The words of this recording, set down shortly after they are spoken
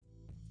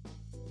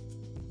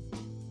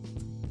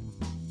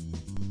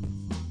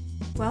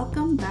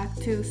Welcome back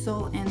to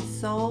Soul and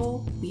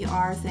Soul. We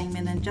are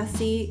Sangmin and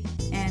Jesse,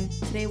 and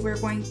today we're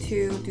going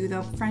to do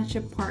the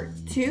friendship part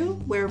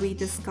 2, where we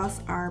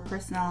discuss our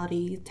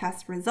personality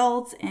test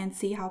results and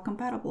see how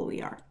compatible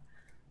we are.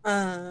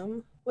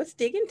 Let's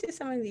dig into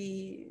some of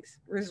these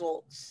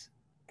results.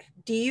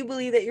 Do you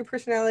believe that your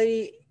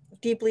personality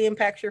deeply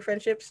impacts your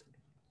friendships?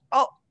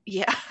 Oh,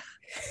 yeah.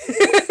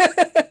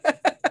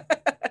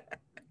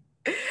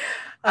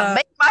 Uh,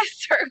 Make my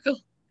circle.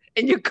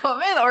 And you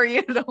come in or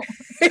you don't.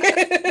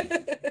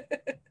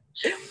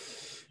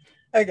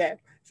 okay,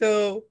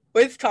 so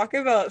let's talk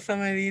about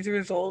some of these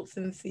results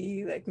and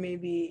see, like,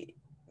 maybe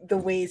the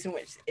ways in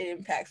which it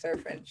impacts our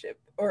friendship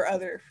or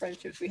other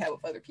friendships we have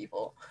with other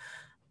people.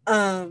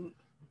 What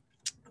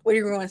do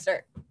you want to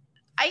start?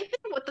 I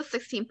think with the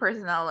 16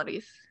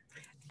 personalities.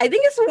 I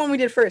think it's the one we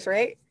did first,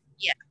 right?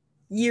 Yeah.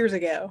 Years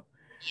ago.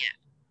 Yeah.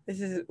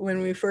 This is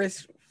when we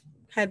first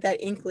had that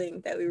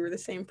inkling that we were the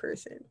same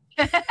person.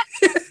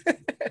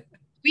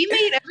 We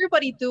made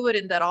everybody do it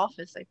in that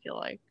office, I feel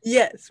like.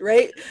 Yes,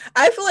 right?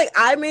 I feel like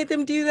I made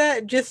them do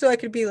that just so I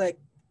could be like,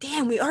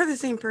 damn, we are the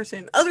same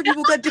person. Other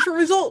people got different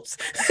results.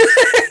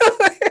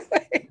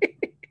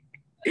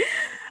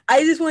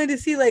 I just wanted to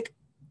see, like,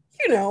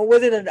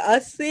 was it an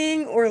us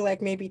thing or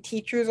like maybe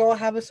teachers all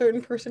have a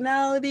certain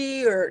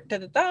personality or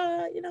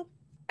da-da-da, All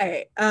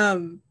right.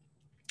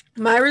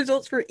 My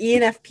results for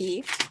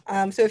ENFP.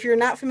 So if you're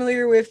not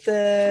familiar with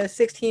the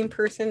 16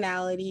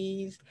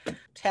 personalities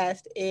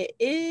test, it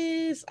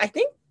is, I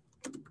think,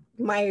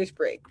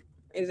 Myers-Briggs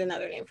is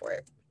another name for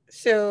it.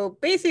 So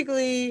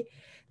basically,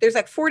 there's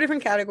like 4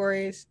 different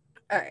categories.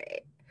 All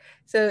right.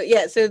 So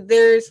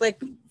there's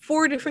like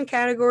 4 different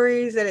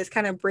categories that it's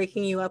kind of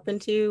breaking you up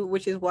into,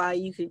 which is why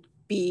you could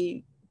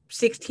be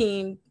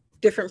 16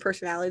 different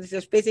personalities.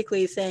 Just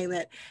basically saying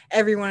that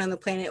everyone on the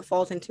planet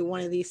falls into one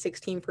of these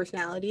 16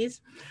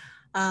 personalities.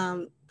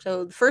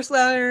 So the first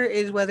letter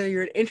is whether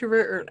you're an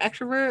introvert or an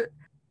extrovert.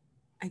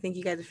 I think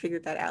you guys have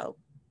figured that out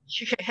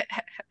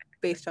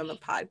based on the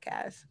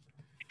podcast.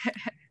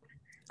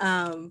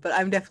 But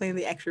I'm definitely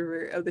the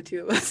extrovert of the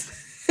two of us.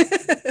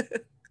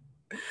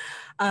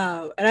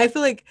 And I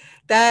feel like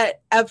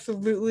that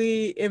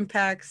absolutely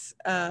impacts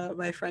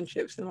my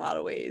friendships in a lot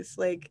of ways.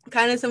 Like,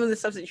 kind of some of the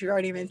stuff that you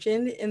already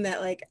mentioned, in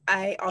that, like,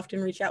 I often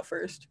reach out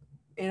first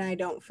and I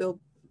don't feel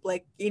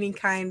like any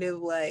kind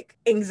of like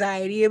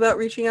anxiety about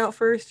reaching out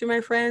first to my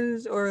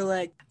friends, or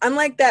like I'm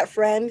like that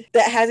friend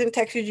that hasn't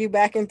texted you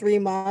back in 3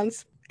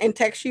 months and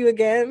texts you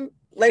again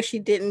like she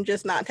didn't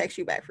just not text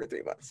you back for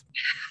 3 months.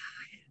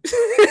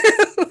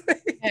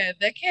 Yeah,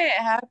 that can't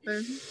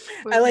happen.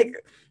 I like,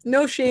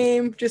 no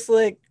shame, just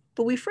like,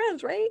 but we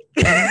friends, right?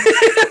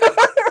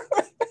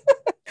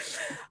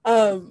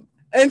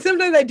 And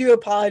sometimes I do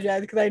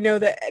apologize because I know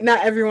that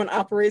not everyone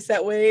operates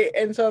that way,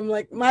 and so I'm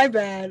like, my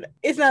bad.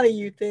 It's not a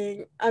you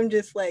thing. I'm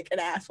just like an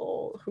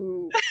asshole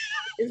who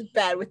is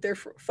bad with their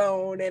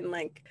phone and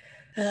like.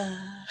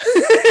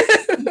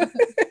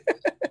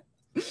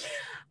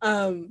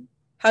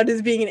 How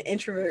does being an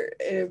introvert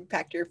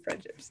impact your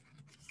friendships?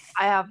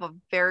 I have a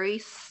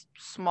very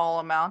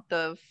small amount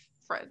of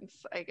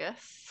friends, I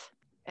guess.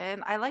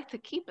 And I like to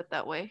keep it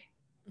that way.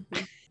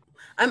 Mm-hmm.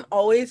 I'm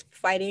always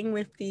fighting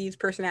with these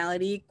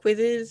personality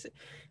quizzes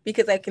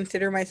because I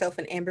consider myself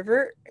an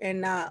ambivert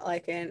and not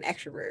like an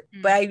extrovert.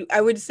 But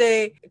I would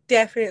say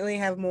definitely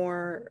have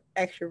more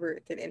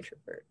extrovert than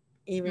introvert,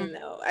 even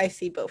though I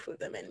see both of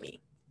them in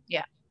me.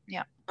 Yeah.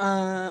 Yeah.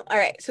 All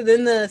right. So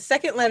then the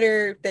second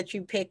letter that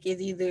you pick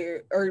is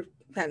either, or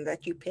not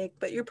that you pick,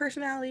 but your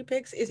personality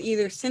picks is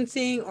either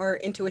sensing or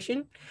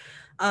intuition.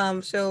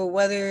 So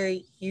whether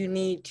you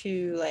need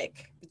to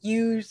like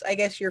use, I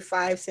guess, your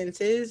 5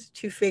 senses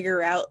to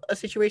figure out a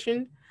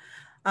situation,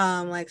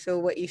 like, so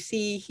what you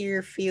see,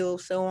 hear, feel,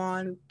 so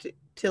on,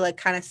 to like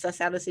kind of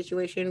suss out a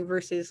situation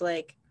versus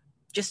like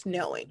just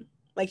knowing,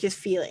 like just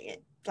feeling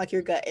it, like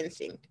your gut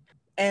instinct.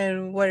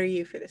 And what are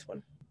you for this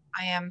one?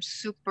 I am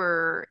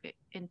super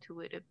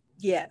intuitive.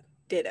 Yeah,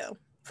 ditto.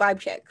 5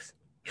 checks.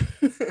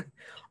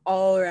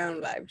 All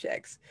around 5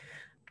 checks,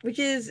 which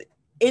is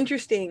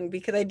interesting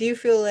because I do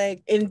feel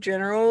like in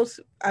general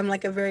I'm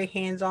like a very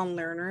hands-on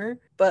learner,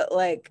 but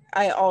like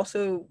I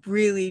also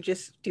really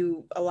just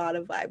do a lot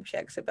of vibe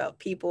checks about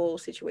people,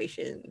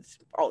 situations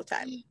all the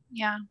time.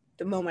 Yeah.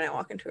 The moment I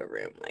walk into a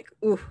room, like,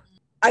 ooh.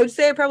 I would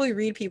say I probably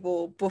read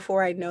people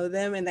before I know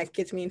them, and that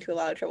gets me into a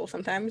lot of trouble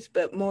sometimes,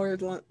 but more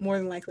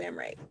than likely I'm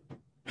right.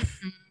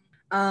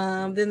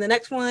 Then the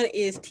next one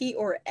is T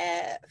or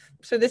F.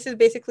 So this is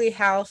basically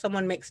how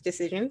someone makes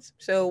decisions.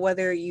 So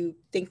whether you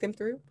think them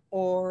through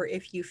or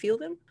if you feel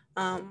them.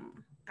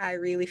 I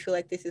really feel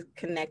like this is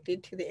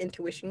connected to the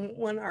intuition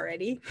one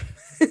already.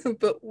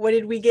 But what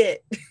did we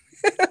get?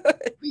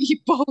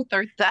 We both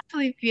are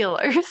definitely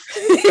feelers.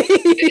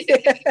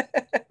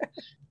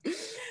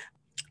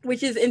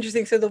 Which is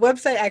interesting. So the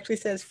website actually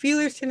says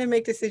feelers tend to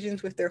make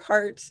decisions with their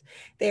hearts.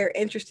 They are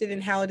interested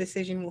in how a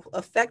decision will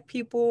affect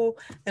people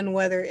and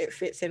whether it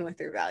fits in with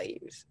their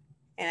values.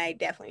 And I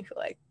definitely feel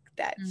like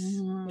that's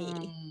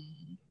me.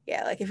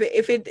 Yeah, like if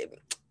it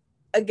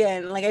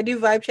again, like I do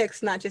vibe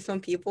checks not just on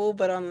people,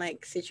 but on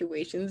like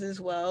situations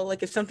as well.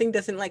 Like if something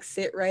doesn't like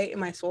sit right in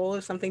my soul,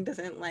 if something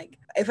doesn't like,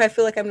 if I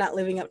feel like I'm not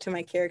living up to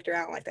my character,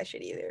 I don't like that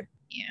shit either.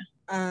 Yeah.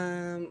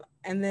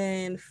 And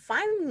then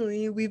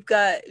finally we've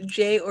got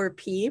J or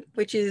P,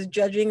 which is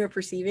judging or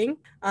perceiving.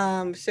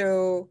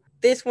 So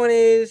this one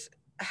is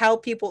how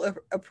people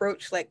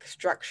approach like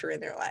structure in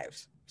their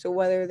lives. So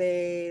whether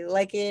they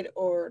like it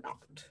or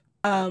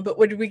not. But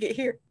what did we get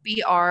here?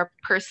 We are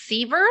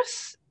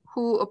perceivers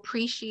who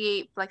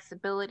appreciate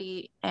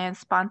flexibility and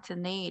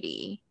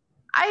spontaneity.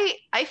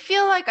 I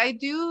feel like I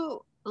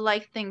do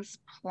like things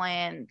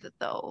planned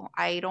though.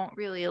 I don't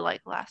really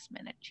like last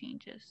minute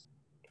changes.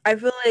 I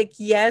feel like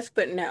yes,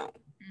 but no.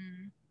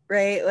 Mm.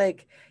 Right?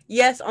 Like,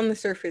 yes, on the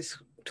surface,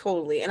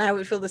 totally. And I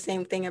would feel the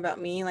same thing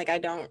about me. Like, I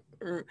don't.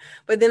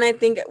 But then I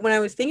think when I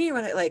was thinking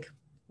about it, like,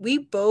 we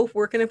both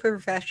work in a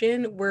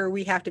profession where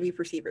we have to be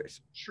perceivers.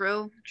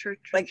 True.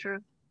 Like,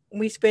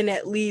 we spend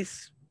at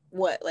least,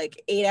 what,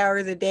 like 8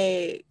 hours a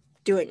day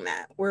doing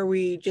that, where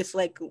we just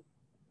like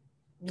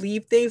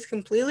leave things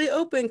completely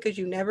open because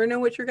you never know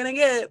what you're going to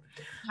get.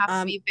 You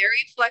have to be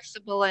very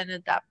flexible and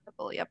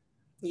adaptable. Yep.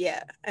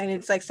 Yeah. And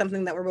it's like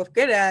something that we're both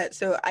good at.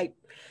 So I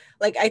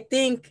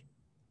think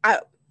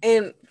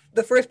and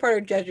the first part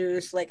of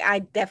judges, like I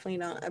definitely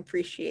don't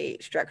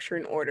appreciate structure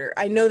and order.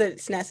 I know that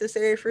it's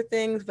necessary for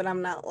things, but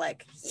I'm not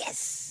like,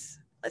 yes,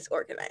 let's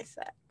organize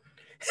that.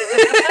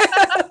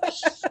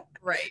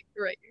 Right.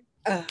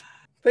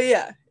 But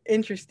yeah,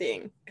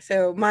 interesting.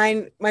 So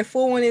my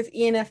full one is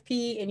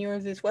ENFP and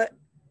yours is what?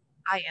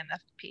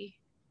 INFP.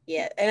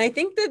 Yeah. And I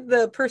think that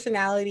the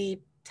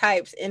personality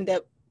types end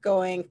up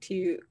going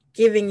to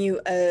giving you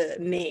a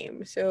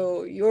name.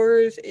 So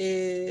yours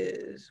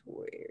is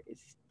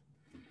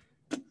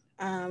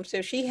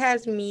so she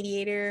has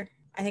mediator.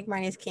 I think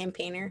mine is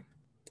campaigner.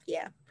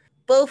 Yeah.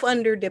 Both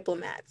under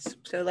diplomats.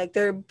 So like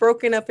they're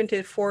broken up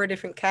into 4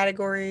 different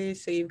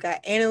categories. So you've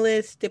got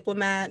analysts,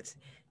 diplomats,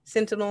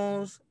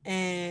 sentinels,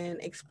 and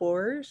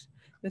explorers.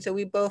 And so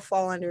we both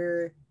fall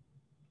under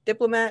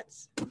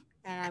diplomats.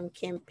 And I'm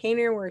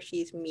campaigner where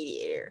she's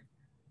mediator.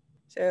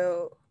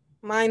 So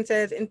mine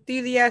says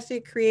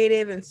enthusiastic,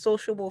 creative, and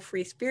sociable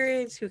free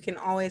spirits who can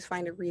always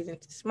find a reason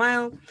to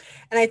smile.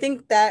 And I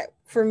think that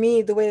for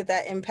me, the way that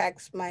that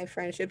impacts my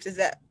friendships is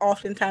that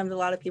oftentimes a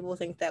lot of people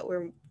think that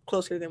we're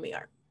closer than we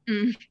are.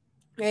 Mm.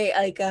 Right?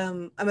 Like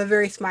I'm a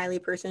very smiley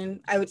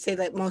person. I would say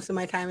that most of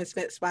my time is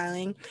spent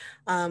smiling.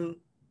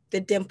 The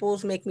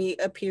dimples make me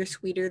appear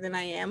sweeter than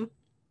I am,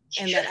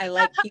 and that I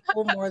like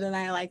people more than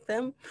I like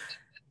them.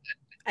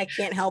 I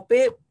can't help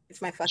it.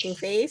 It's my fucking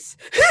face.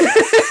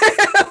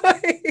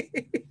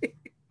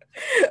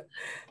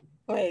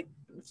 Like,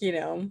 you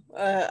know,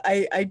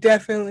 I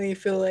definitely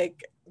feel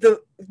like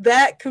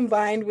that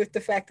combined with the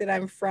fact that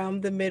I'm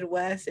from the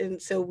Midwest,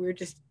 and so we're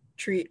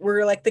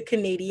like the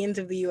Canadians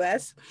of the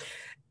US,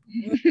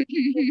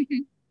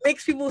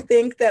 makes people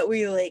think that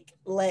we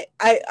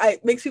I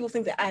makes people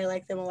think that I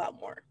like them a lot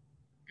more.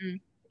 Mm.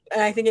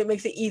 And I think it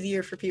makes it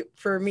easier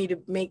for me to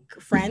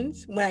make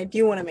friends when I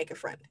do want to make a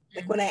friend.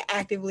 Like when I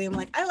actively am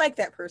like, I like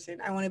that person,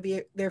 I want to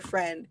be their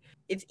friend.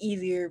 It's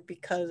easier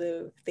because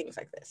of things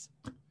like this.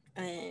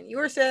 And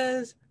yours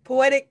says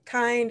poetic,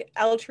 kind,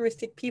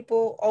 altruistic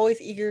people, always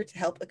eager to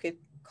help a good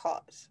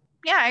cause.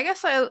 Yeah, I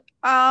guess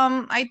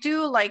I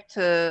do like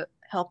to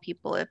help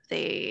people if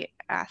they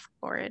ask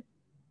for it.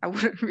 I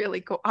wouldn't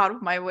really go out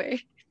of my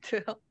way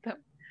to help them.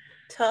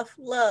 Tough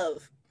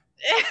love.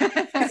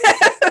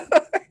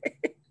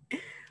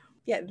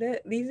 Yeah,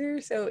 these are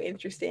so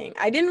interesting.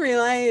 I didn't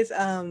realize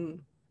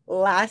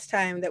last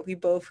time that we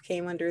both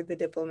came under the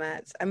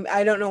diplomats.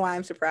 I don't know why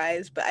I'm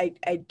surprised, but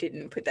I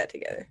didn't put that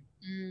together.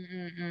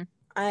 Mm-mm.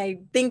 I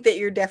think that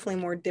you're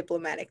definitely more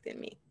diplomatic than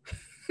me.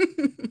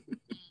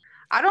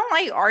 I don't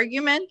like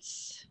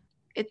arguments.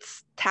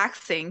 It's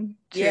taxing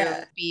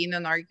to be in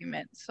an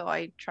argument, so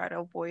I try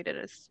to avoid it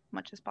as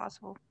much as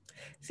possible.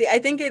 See, I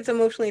think it's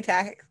emotionally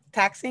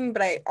taxing,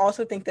 but I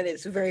also think that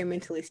it's very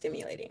mentally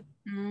stimulating.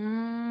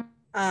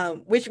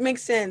 Which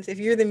makes sense. If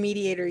you're the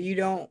mediator, you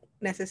don't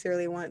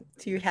necessarily want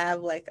to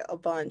have like a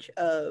bunch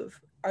of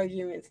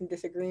arguments and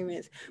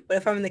disagreements. But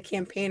if I'm the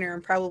campaigner,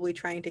 I'm probably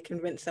trying to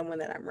convince someone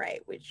that I'm right,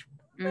 which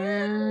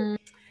that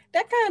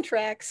kind of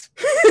tracks.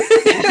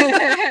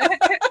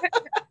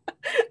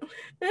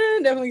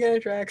 Definitely kind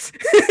of tracks.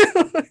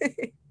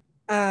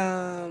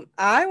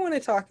 I want to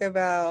talk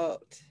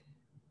about.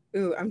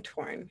 Ooh, I'm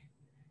torn.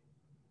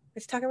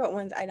 Let's talk about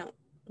ones I don't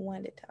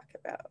want to talk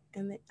about,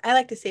 and then I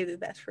like to save the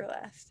best for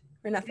last.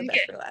 Or not the best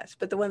for last,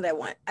 but the ones I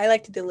want. I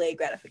like to delay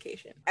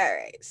gratification. All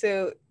right.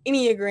 So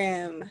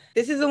Enneagram.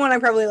 This is the one I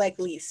probably like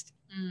least.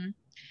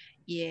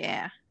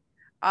 Yeah.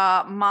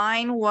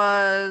 Mine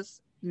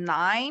was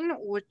 9,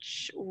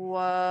 which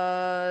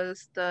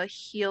was the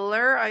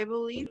healer, I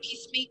believe,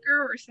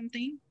 peacemaker or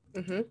something.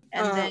 Mm-hmm.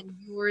 And then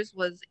yours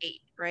was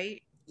 8,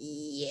 right?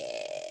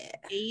 Yeah.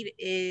 8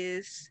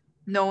 is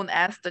known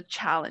as the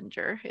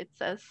challenger, it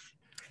says.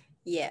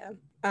 Yeah.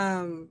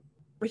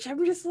 Which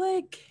I'm just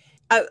like,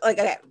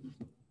 okay.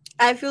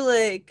 I feel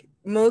like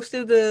most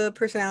of the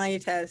personality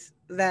tests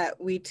that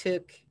we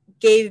took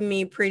gave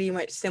me pretty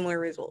much similar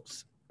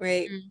results,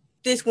 right?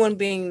 This one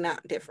being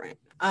not different.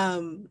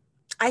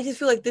 I just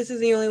feel like this is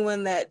the only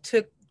one that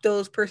took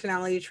those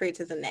personality traits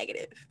as a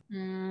negative,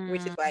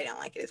 which is why I don't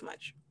like it as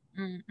much.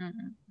 And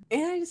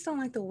I just don't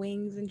like the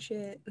wings and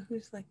shit. I'm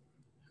just like,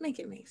 make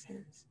it make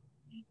sense.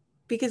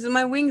 Because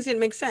my wings didn't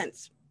make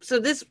sense. So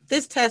this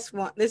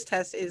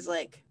test is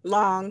like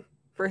long,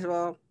 first of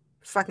all,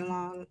 fucking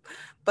long.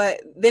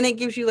 But then it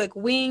gives you like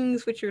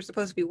wings, which you're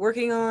supposed to be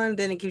working on.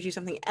 Then it gives you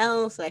something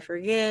else that I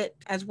forget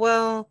as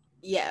well.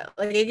 Yeah,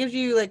 like it gives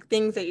you like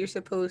things that you're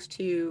supposed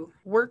to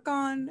work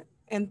on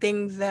and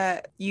things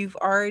that you've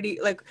already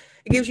like.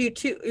 It gives you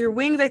your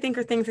wings, I think,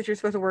 are things that you're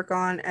supposed to work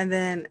on, and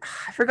then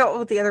I forgot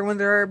what the other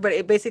ones are, but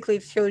it basically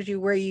shows you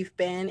where you've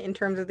been in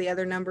terms of the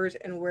other numbers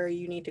and where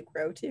you need to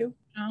grow to.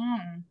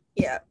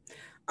 Yeah.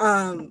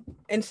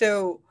 And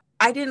so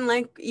I didn't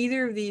like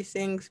either of these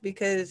things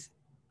because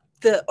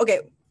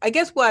I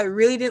guess why I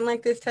really didn't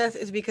like this test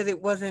is because it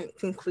wasn't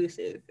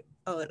conclusive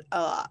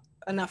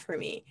enough for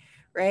me,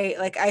 right?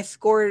 Like I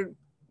scored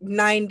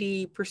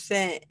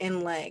 90%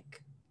 in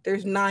like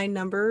there's 9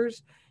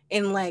 numbers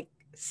in like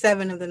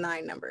 7 of the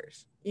 9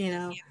 numbers, you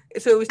know? Yeah.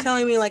 So it was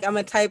telling me like I'm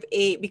a type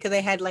 8 because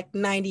I had like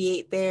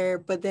 98 there,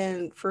 but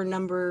then for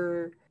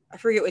number I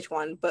forget which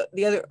one, but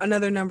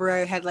another number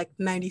I had like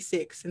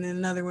 96 and then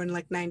another one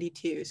like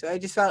 92. So I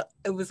just felt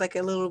it was like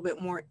a little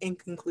bit more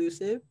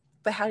inconclusive.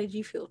 But how did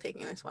you feel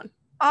taking this one?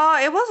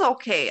 It was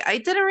okay. I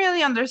didn't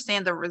really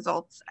understand the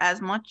results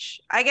as much.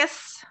 I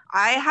guess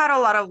I had a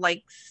lot of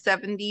like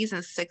 70s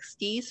and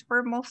 60s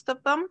for most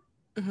of them.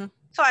 Mm-hmm.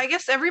 So I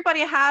guess everybody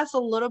has a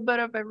little bit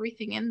of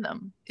everything in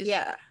them.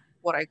 Yeah.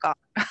 What I got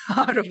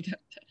out of that test.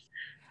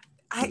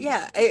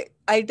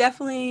 I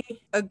definitely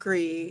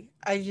agree.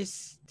 I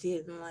just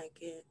didn't like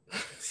it.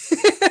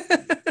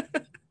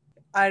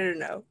 I don't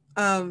know.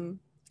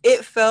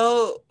 It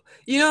felt,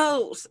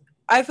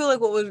 I feel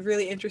like what was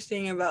really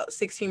interesting about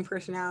 16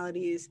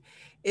 Personalities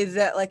is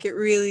that like it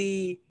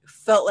really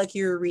felt like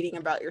you were reading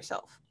about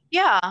yourself.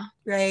 Yeah.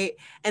 Right?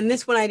 And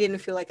this one I didn't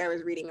feel like I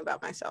was reading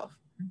about myself.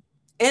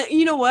 And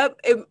you know what?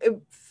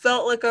 It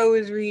felt like I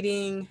was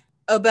reading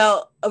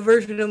about a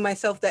version of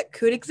myself that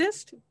could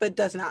exist but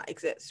does not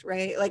exist,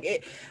 right?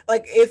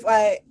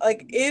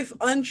 If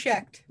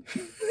unchecked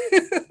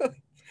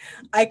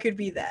I could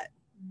be that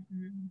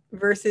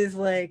versus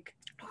like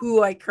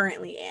who I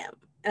currently am.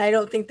 And I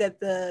don't think that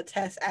the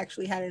test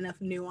actually had enough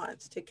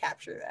nuance to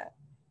capture that.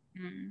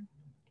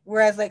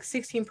 Whereas like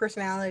 16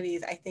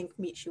 Personalities, I think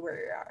meets you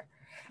where you are.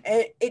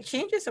 And it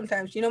changes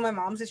sometimes. My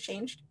mom's has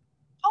changed.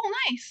 Oh,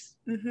 nice.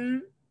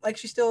 Like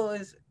she still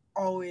is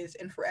always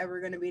and forever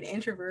going to be an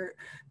introvert,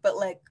 but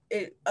like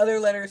other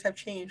letters have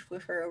changed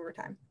with her over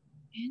time.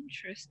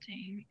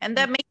 Interesting. And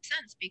that makes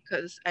sense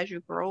because as you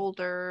grow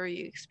older,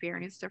 you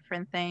experience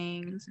different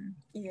things.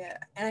 Yeah.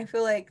 And I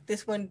feel like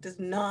this one does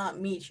not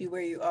meet you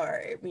where you are.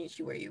 It meets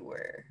you where you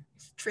were.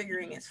 It's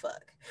triggering as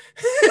fuck.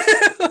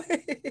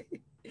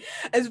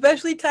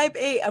 Especially type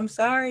 8. I'm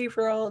sorry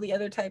for all the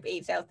other type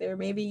 8s out there.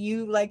 Maybe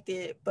you liked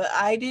it, but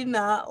I did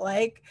not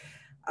like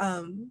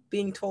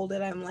being told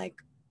that I'm like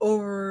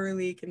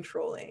overly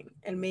controlling,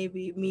 and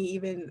maybe me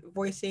even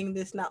voicing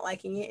this not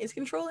liking it is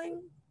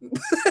controlling.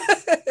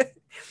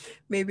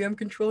 Maybe I'm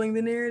controlling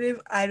the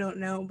narrative. I don't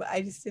know, but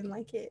I just didn't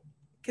like it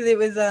because it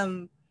was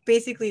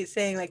basically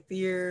saying like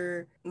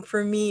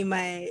for me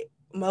a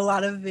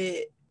lot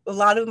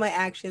of my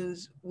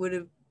actions would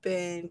have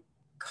been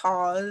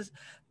caused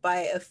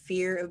by a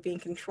fear of being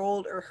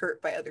controlled or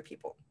hurt by other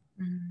people.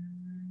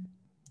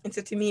 And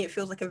so to me it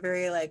feels like a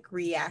very like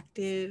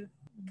reactive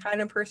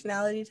kind of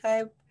personality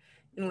type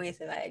in ways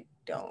that I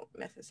don't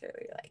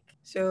necessarily like.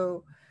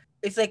 So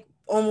it's like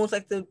almost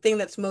like the thing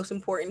that's most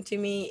important to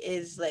me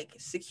is like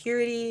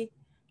security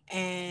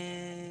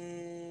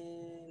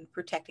and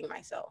protecting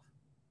myself.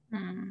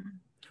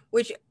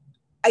 Which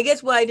I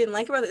guess what I didn't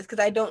like about this because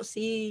I don't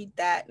see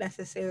that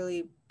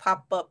necessarily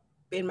pop up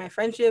in my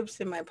friendships,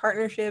 in my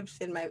partnerships,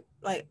 in my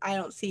I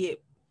don't see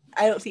it.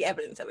 I don't see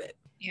evidence of it.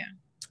 Yeah.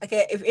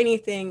 Okay, if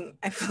anything,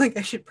 I feel like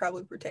I should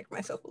probably protect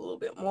myself a little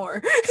bit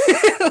more.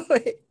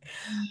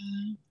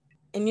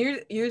 And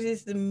yours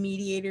is the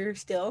mediator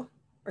still,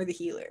 or the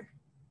healer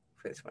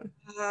for this one?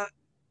 It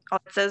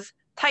says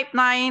type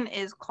 9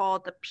 is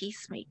called the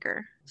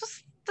peacemaker.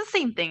 Just the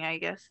same thing, I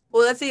guess.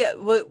 Well, let's see.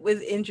 What was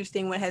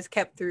interesting, what has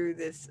kept through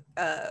this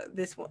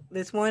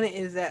one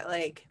is that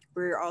like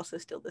we're also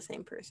still the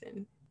same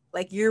person.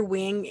 Like your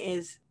wing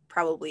is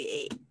probably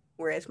 8,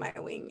 whereas my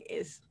wing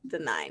is the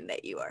 9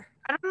 that you are.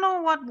 I don't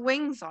know what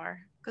wings are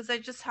because I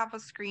just have a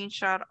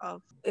screenshot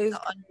of the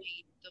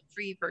unmade, the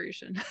free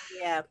version.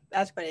 Yeah,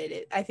 that's what it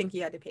is. I think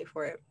you had to pay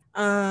for it.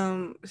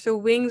 So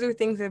wings are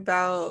things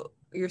about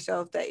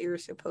yourself that you're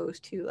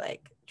supposed to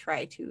like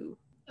try to.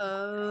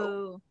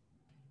 Oh.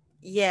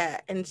 Yeah,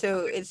 and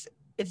so it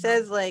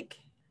says like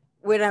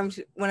when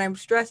I'm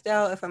stressed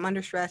out, if I'm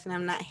under stress and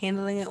I'm not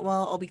handling it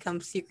well, I'll become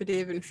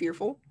secretive and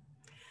fearful.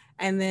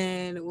 And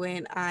then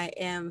when I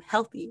am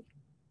healthy,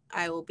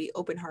 I will be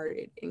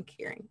open-hearted and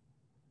caring.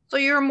 So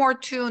you're more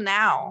two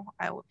now,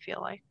 I would feel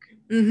like.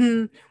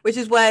 Which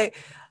is why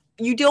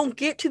you don't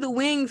get to the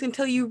wings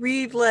until you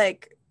read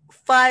like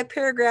 5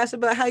 paragraphs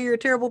about how you're a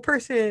terrible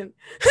person.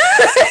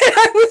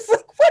 I was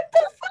like, what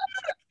the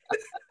fuck?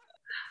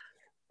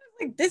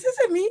 Like, this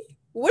isn't me.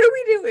 What are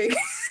we doing?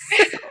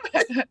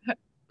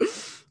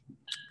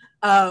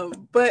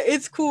 But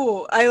it's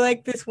cool. I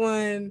like this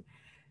one.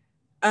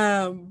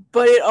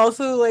 But it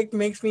also like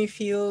makes me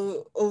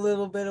feel a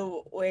little bit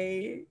of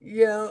way,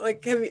 you know,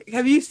 like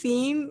have you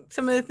seen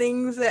some of the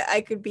things that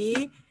I could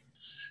be?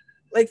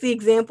 Like the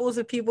examples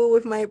of people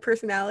with my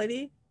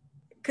personality?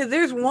 Because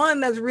there's one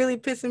that's really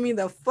pissing me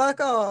the fuck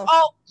off.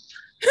 Oh,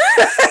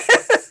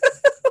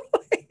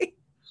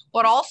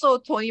 but also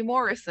Toni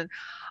Morrison.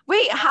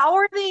 Wait, how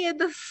are they in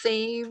the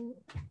same?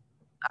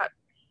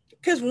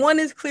 Because one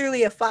is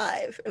clearly a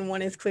 5 and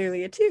one is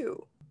clearly a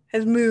 2.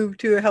 Has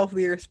moved to a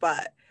healthier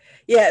spot.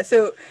 Yeah,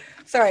 so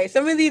sorry,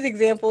 some of these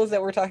examples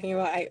that we're talking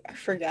about, I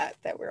forgot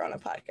that we're on a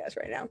podcast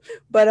right now.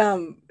 But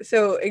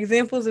so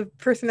examples of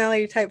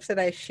personality types that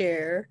I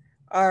share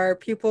are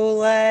people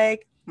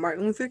like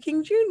Martin Luther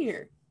King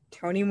Jr.,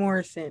 Toni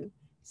Morrison,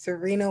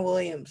 Serena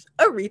Williams,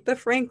 Aretha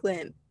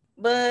Franklin,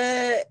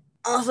 but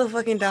also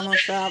fucking Donald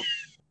Trump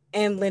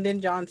and Lyndon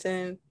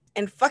Johnson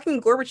and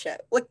fucking Gorbachev.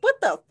 Like, what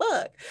the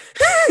fuck?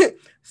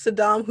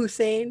 Saddam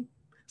Hussein.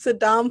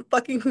 Saddam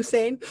fucking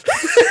Hussein.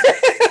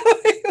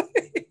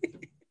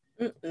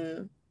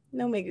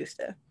 No me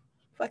gusta.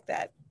 Fuck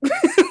that.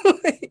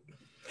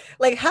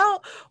 Like,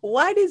 how?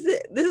 Why does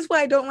it? This is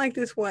why I don't like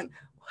this one.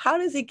 How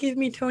does it give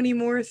me Toni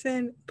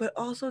Morrison, but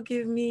also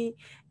give me?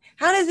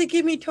 How does it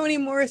give me Toni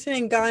Morrison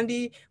and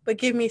Gandhi, but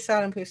give me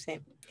Saddam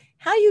Hussein?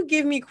 How you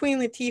give me Queen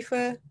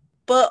Latifah,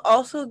 but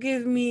also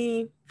give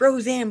me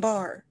Roseanne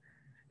Barr?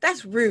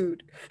 That's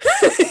rude.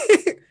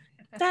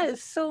 That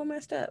is so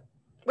messed up.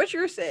 What's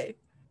your say?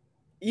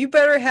 You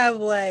better have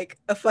like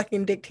a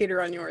fucking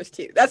dictator on yours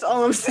too. That's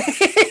all I'm saying.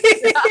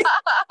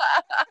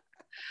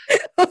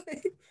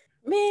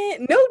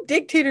 Man, no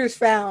dictators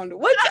found.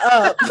 What's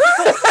up?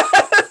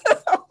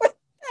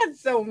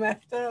 That's so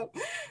messed up.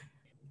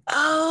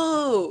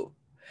 Oh,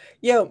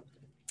 yo,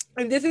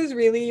 if this is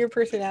really your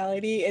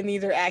personality and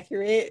these are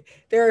accurate,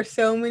 there are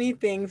so many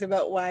things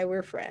about why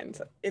we're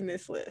friends in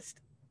this list.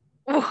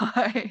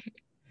 Why?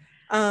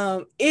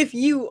 If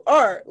you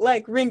are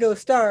like Ringo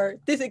Starr,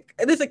 this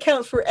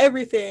accounts for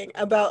everything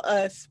about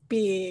us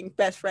being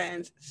best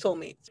friends,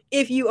 soulmates.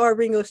 If you are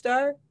Ringo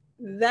Starr,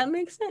 that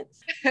makes sense.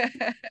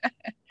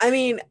 I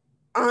mean,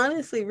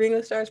 honestly,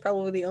 Ringo Starr is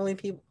probably the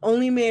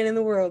only man in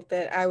the world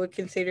that I would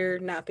consider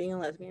not being a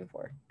lesbian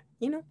for.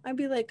 You know, I'd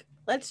be like,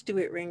 let's do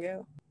it,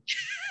 Ringo.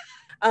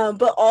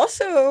 But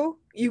also,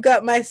 you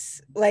got my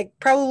like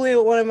probably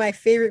one of my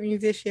favorite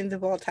musicians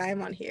of all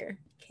time on here.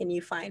 Can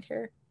you find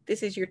her?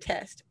 This is your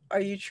test.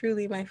 Are you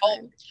truly my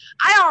friend? Oh,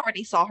 I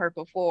already saw her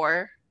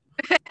before.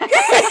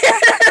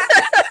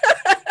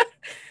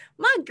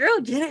 My girl,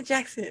 Janet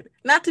Jackson.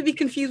 Not to be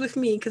confused with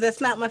me, because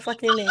that's not my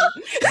fucking name.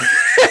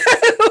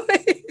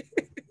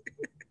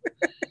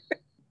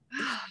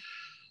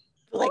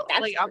 Like,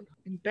 I'm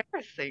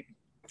embarrassing.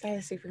 That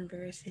is super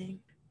embarrassing.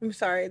 I'm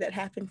sorry that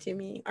happened to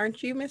me.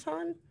 Aren't you, Miss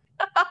Han?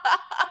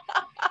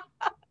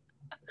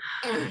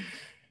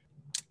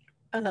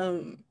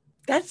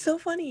 That's so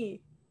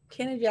funny.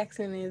 Janet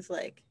Jackson is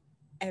like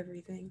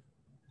everything.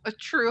 A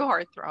true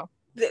heartthrob.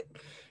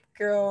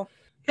 Girl,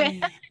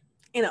 man,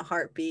 in a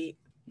heartbeat.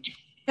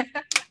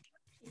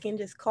 You can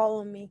just call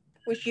on me.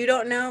 Which you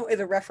don't know is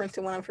a reference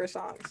to one of her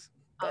songs.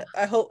 But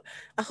I hope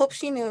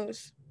she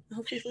knows. I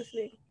hope she's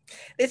listening.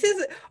 This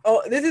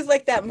is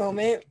like that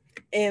moment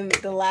in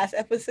the last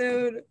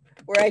episode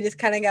where I just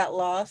kind of got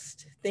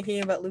lost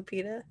thinking about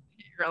Lupita.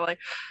 You're like,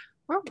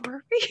 where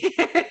were we?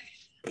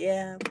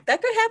 Yeah,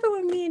 that could happen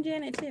with me and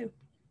Janet too.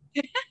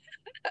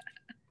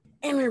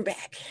 And we're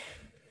back.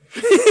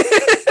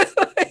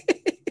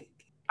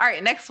 All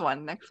right, next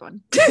one.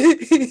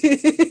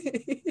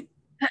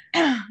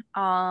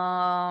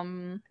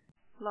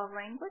 Love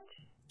language.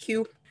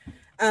 Q.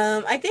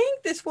 I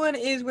think this one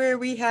is where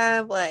we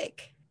have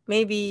like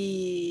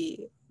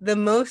maybe the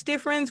most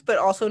difference, but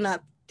also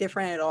not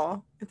different at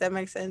all, if that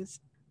makes sense.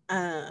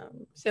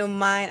 So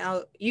mine,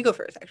 you go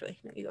first, actually.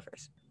 No, you go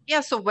first.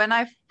 Yeah, so when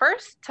I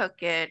first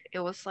took it, it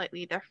was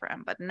slightly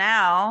different. But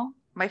now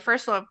my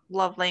first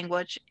love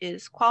language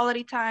is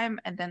quality time,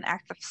 and then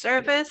acts of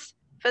service,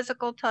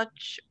 physical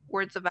touch,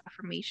 words of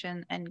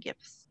affirmation, and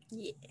gifts.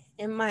 Yeah.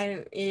 And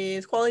mine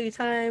is quality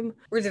time,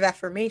 words of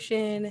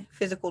affirmation,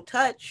 physical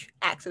touch,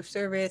 acts of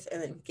service,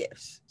 and then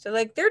gifts. So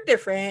like they're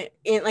different.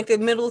 And like the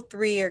middle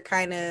 3 are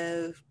kind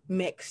of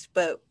mixed,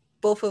 but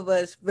both of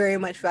us very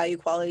much value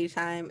quality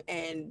time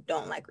and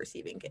don't like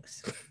receiving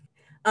gifts.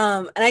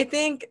 And I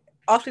think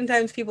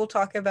oftentimes people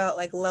talk about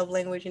like love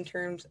language in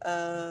terms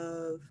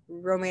of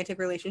romantic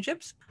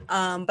relationships.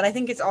 But I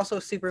think it's also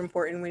super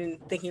important when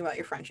thinking about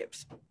your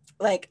friendships.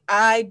 Like,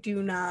 I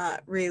do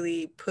not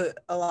really put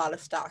a lot of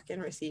stock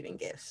in receiving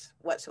gifts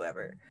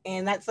whatsoever.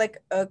 And that's like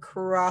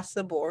across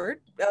the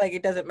board. Like,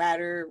 it doesn't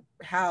matter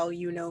how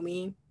you know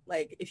me.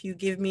 Like, if you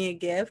give me a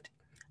gift,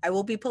 I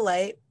will be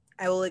polite.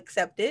 I will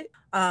accept it.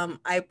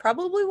 I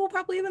probably will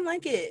even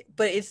like it,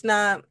 but it's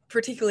not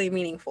particularly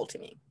meaningful to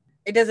me.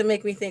 It doesn't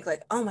make me think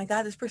like, oh my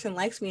god, this person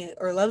likes me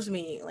or loves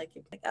me. Like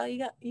oh, you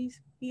got me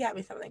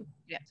something.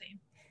 Yeah, same.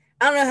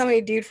 I don't know how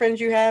many dude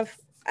friends you have.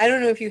 I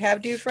don't know if you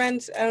have dude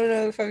friends. I don't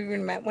know if I've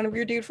even met one of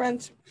your dude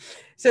friends.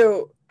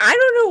 So I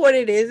don't know what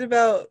it is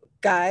about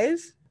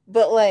guys,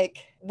 but like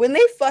when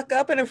they fuck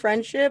up in a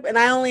friendship, and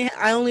I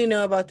only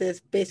know about this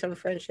based on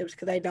friendships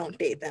because I don't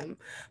date them.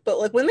 But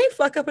like when they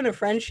fuck up in a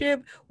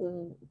friendship,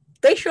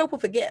 they show up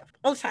with a gift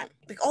all the time,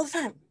 like all the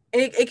time.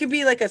 And it could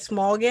be like a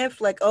small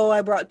gift, like oh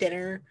I brought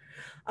dinner.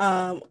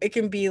 It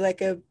can be like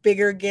a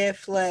bigger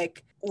gift,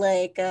 like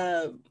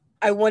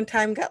I one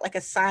time got like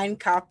a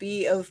signed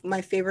copy of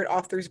my favorite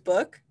author's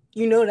book.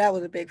 You know that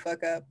was a big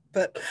fuck up,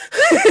 but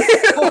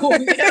Oh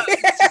yeah,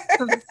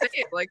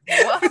 like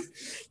what?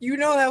 You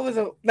know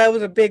that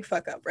was a big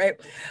fuck up, right?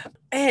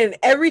 And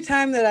every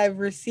time that I've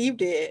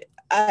received it,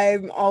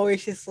 I'm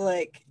always just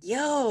like,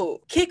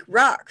 "Yo, kick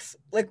rocks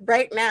like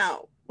right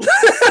now,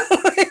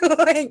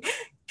 like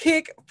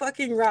kick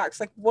fucking rocks!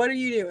 Like what are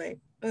you doing?"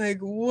 Like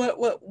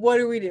what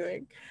are we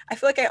doing? I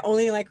feel like I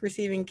only like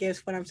receiving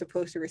gifts when I'm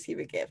supposed to receive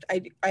a gift.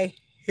 I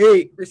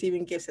hate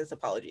receiving gifts as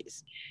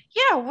apologies.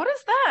 Yeah, what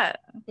is that?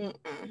 I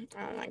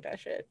don't like that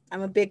shit.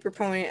 I'm a big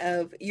proponent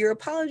of your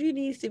apology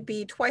needs to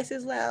be twice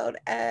as loud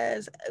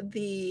as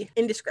the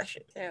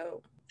indiscretion.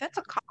 So That's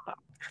a cop out.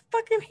 I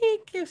fucking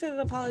hate gifts as an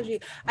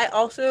apology.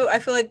 I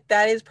feel like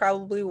that is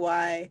probably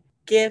why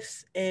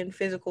gifts and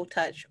physical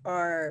touch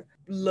are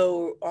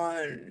low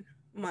on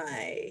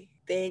my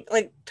thing.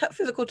 Like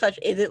physical touch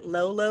isn't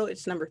low,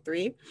 it's number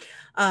 3.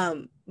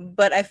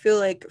 But I feel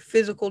like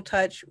physical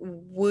touch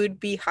would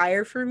be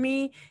higher for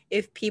me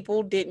if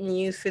people didn't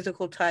use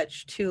physical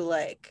touch to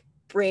like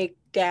break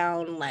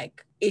down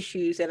like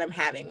issues that I'm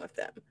having with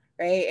them,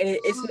 right? And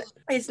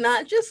it's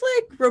not just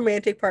like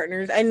romantic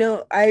partners. I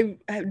know I've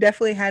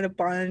definitely had a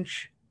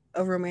bunch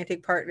of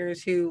romantic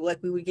partners who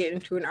like we would get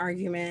into an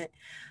argument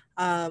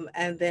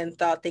and then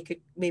thought they could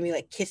maybe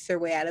like kiss their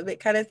way out of it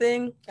kind of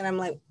thing, and I'm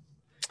like,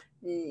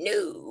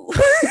 no.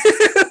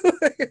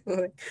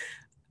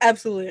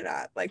 Absolutely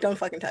not. Like, don't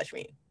fucking touch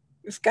me.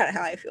 It's kind of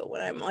how I feel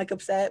when I'm like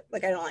upset.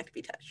 Like, I don't like to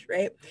be touched,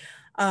 right?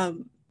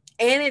 And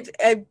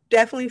I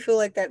definitely feel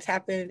like that's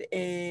happened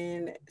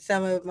in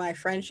some of my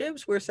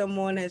friendships where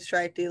someone has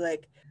tried to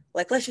like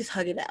let's just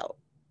hug it out,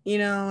 you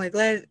know, like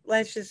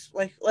let's just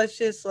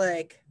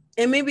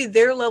and maybe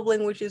their love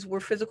languages were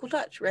physical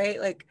touch, right?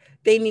 Like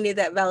they needed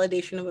that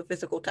validation of a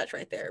physical touch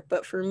right there.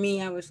 But for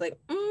me, I was like,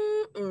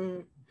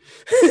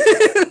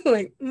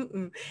 like,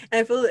 and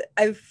I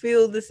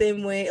feel the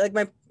same way. Like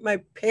my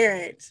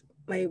parents,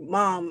 my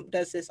mom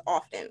does this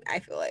often. I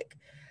feel like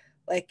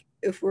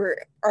if we're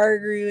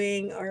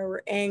arguing or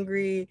we're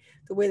angry,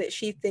 the way that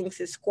she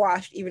thinks is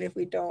squashed, even if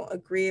we don't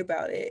agree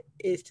about it,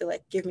 is to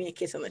like give me a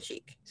kiss on the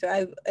cheek. So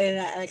I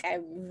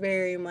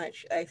very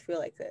much I feel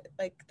like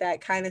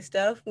that kind of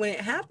stuff when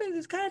it happens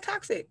is kind of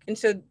toxic, and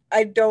so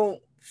I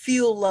don't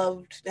feel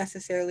loved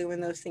necessarily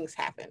when those things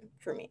happen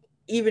for me,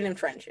 even in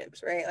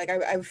friendships, right? Like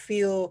I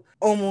feel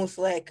almost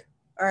like,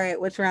 all right,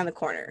 what's around the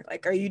corner?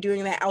 Like, are you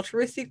doing that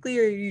altruistically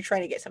or are you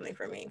trying to get something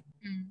from me?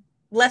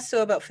 Less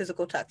so about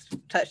physical touch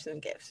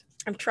than gifts.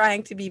 I'm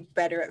trying to be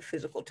better at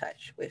physical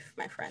touch with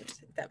my friends,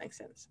 if that makes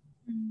sense.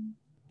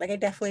 Like, I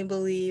definitely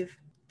believe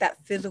that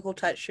physical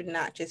touch should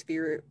not just be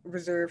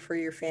reserved for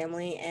your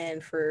family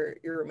and for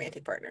your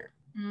romantic partner.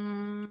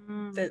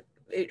 That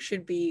it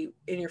should be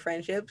in your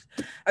friendships.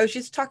 I was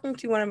just talking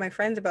to one of my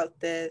friends about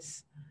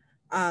this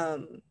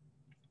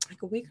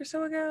like a week or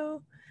so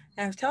ago.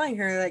 And I was telling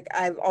her, like,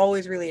 I've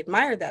always really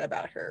admired that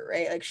about her,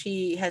 right? Like,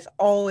 she has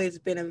always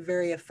been a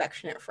very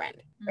affectionate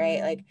friend, right?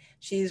 Like,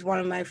 she's one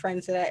of my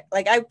friends that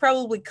I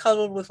probably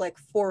cuddled with like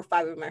 4 or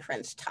 5 of my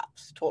friends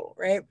tops total,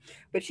 right?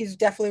 But she's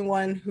definitely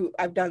one who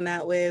I've done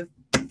that with.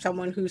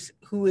 Someone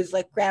who is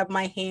like grabbed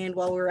my hand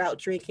while we were out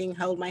drinking,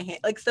 held my hand,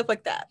 like stuff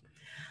like that.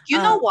 You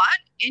know what?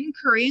 In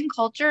Korean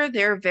culture,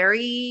 they're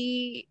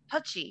very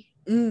touchy.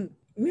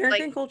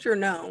 American culture,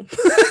 no.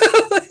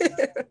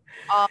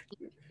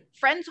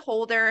 Friends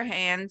hold their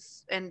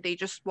hands and they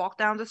just walk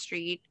down the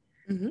street.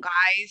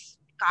 Guys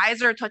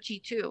are touchy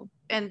too,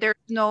 and there's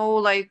no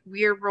like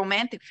weird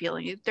romantic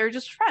feeling. They're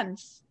just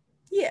friends.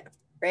 Yeah,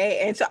 right.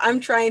 And so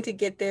I'm trying to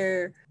get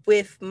there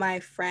with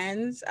my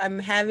friends. I'm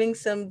having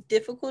some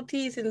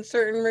difficulties in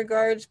certain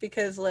regards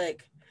because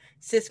like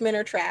cis men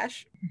are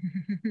trash.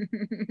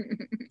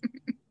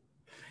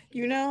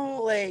 You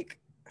know, like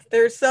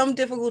there's some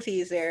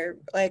difficulties there.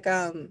 Like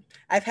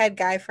I've had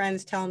guy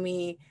friends tell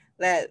me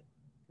that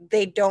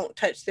they don't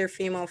touch their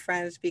female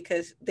friends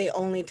because they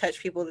only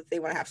touch people that they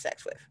want to have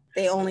sex with.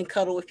 They only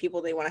cuddle with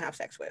people they want to have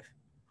sex with.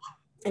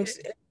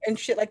 And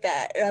shit like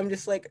that. And I'm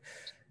just like,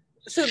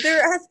 so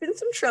there has been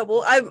some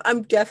trouble.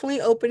 I'm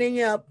definitely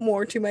opening up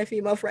more to my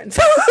female friends.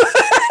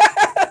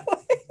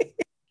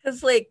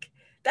 Cause like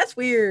that's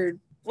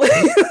weird.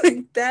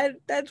 Like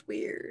that's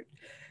weird.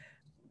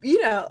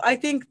 You know, I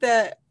think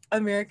that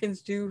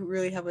Americans do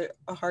really have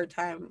a hard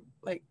time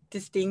like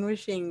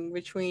distinguishing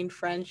between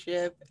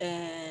friendship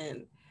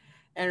and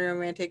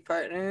romantic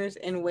partners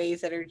in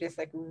ways that are just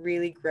like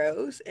really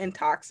gross and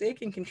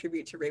toxic and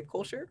contribute to rape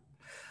culture.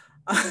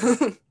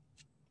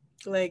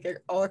 Like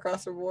all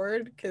across the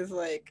board. Because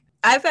like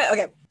I've had,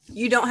 okay,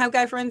 you don't have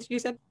guy friends, you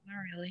said? Not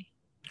really.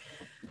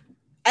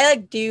 I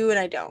like do and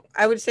I don't.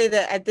 I would say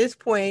that at this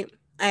point,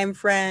 I'm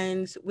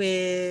friends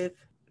with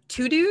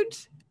 2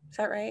 dudes. Is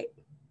that right?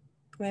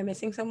 Am I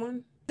missing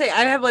someone?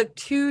 I have like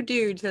 2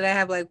 dudes that I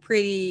have like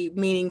pretty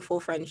meaningful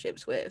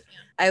friendships with.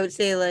 Yeah. I would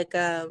say like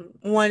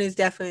one is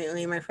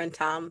definitely my friend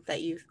Tom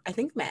that you've I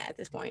think met at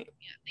this point.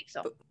 Yeah, I think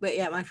so. But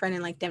yeah, my friend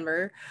in like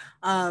Denver.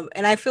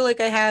 And I feel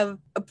like I have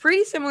a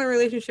pretty similar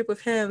relationship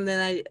with him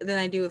than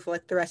I do with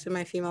like the rest of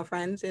my female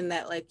friends, in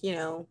that like, you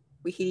know,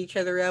 we hit each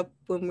other up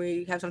when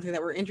we have something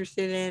that we're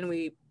interested in.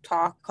 We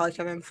talk, call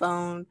each other on the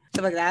phone,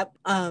 stuff like that.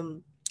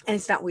 And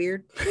it's not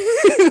weird.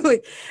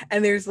 Like,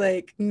 and there's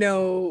like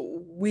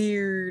no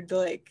weird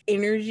like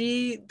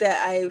energy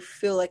that I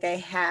feel like I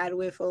had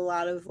with a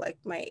lot of like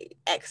my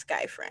ex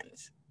guy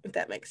friends, if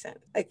that makes sense.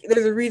 Like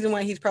there's a reason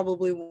why he's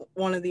probably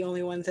one of the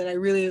only ones that I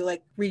really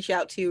like reach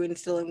out to and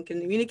still am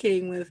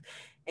communicating with.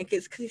 And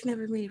because he's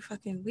never made it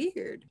fucking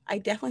weird. I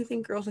definitely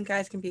think girls and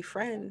guys can be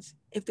friends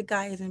if the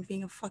guy isn't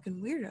being a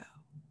fucking weirdo.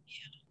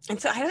 Yeah.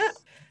 And so I don't.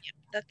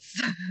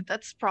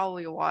 That's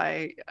probably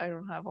why I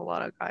don't have a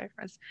lot of guy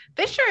friends.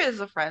 Fisher is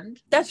a friend.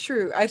 That's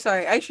true. I'm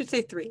sorry. I should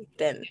say 3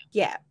 then.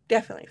 Yeah,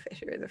 definitely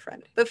Fisher is a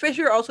friend. But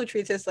Fisher also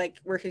treats us like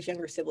we're his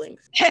younger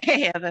siblings.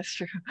 Yeah, that's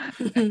true.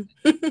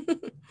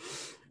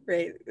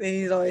 Right. And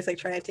he's always like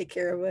trying to take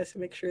care of us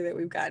and make sure that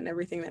we've gotten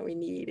everything that we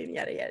need and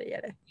yada, yada,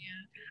 yada. Yeah.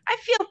 I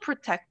feel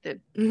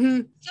protected.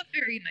 Mm-hmm. It's a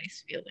very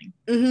nice feeling.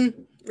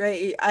 Mm-hmm.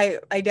 Right.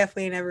 I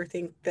definitely never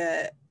think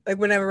that, like,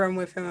 whenever I'm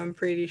with him, I'm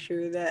pretty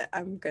sure that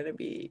I'm going to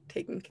be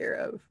taken care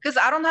of. Because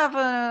I don't have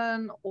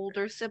an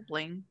older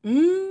sibling. First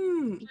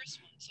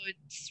one, so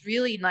it's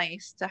really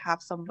nice to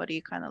have somebody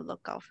kind of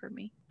look out for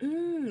me.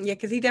 Yeah,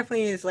 because he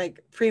definitely is like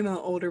primo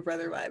older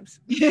brother vibes.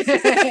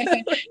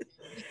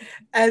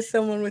 As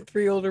someone with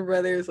 3 older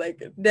brothers,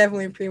 like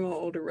definitely primo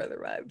older brother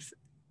vibes.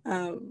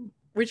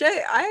 Which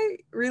I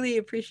really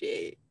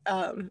appreciate.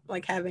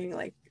 Like having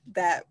like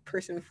that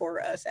person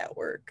for us at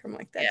work. I'm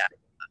like, that's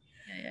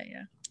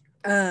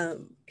yeah.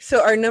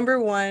 So our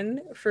number 1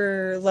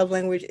 for love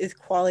language is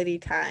quality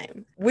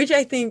time, which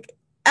I think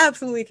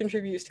absolutely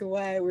contributes to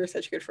why we're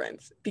such good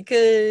friends,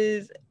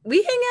 because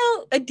we hang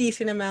out a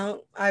decent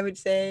amount, I would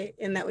say,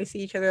 in that we see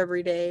each other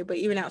every day. But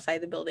even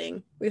outside the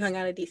building, we hung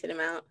out a decent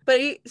amount. But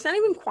it's not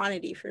even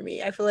quantity for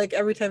me. I feel like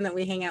every time that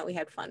we hang out, we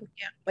had fun.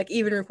 Yeah. Like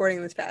even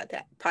recording this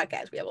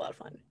podcast, we have a lot of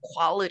fun.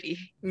 Quality.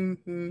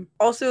 Mm-hmm.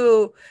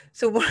 Also,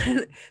 so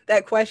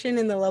that question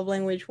in the love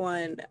language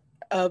one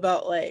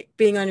about like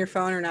being on your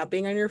phone or not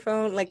being on your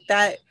phone, like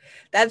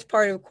that's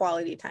part of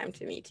quality time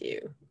to me too,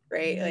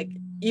 right? Like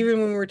even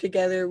when we're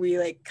together, we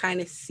like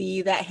kind of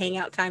see that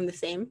hangout time the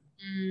same.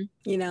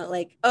 You know,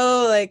 like,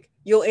 oh, like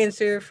you'll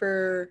answer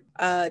for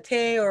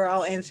Tay, or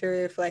I'll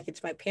answer if like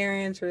it's my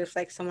parents or if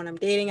like someone I'm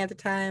dating at the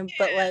time. Yeah.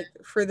 But like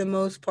for the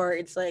most part,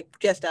 it's like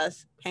just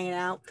us hanging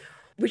out,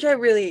 which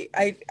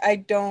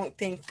I don't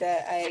think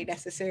that I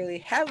necessarily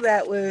have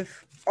that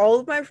with all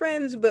of my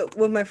friends, but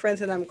with my friends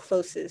that I'm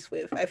closest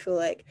with, I feel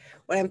like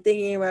when I'm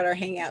thinking about our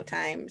hangout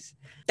times,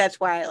 that's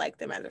why I like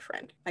them as a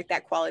friend. Like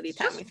that quality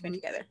time we spend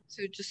together.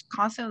 So just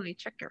constantly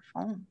check your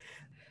phone.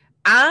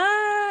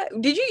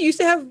 Did you used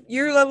to have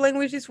your love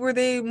languages? Were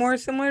they more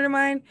similar to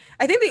mine?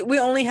 I think we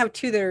only have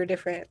 2 that are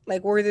different,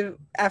 like words of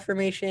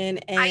affirmation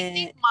and. I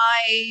think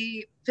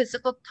my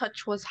physical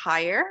touch was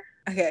higher.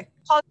 Okay.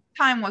 Quality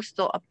time was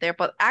still up there,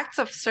 but acts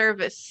of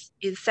service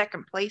is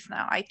second place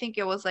now. I think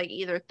it was like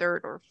either 3rd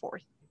or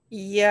 4th.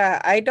 Yeah,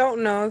 I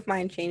don't know if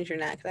mine changed or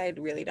not, because I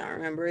really don't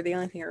remember. The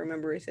only thing I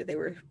remember is that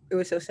it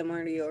was so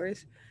similar to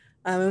yours.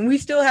 And we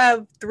still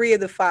have 3 of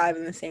the 5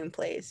 in the same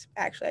place.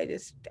 Actually,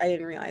 I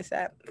didn't realize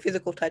that.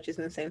 Physical touch is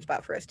in the same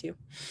spot for us too.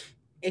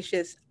 It's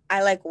just,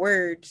 I like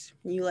words,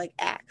 you like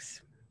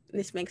acts.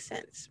 This makes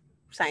sense.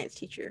 Science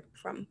teacher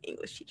from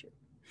English teacher.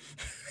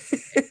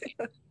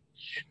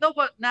 No,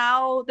 but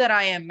now that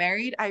I am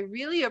married, I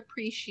really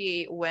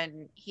appreciate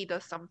when he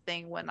does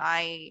something when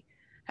I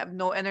have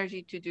no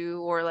energy to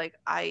do, or like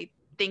I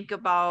think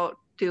about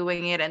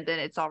doing it and then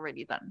it's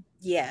already done.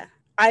 Yeah.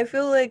 I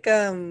feel like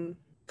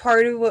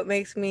part of what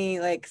makes me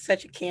like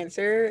such a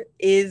Cancer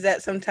is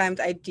that sometimes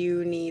I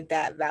do need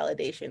that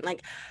validation.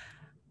 Like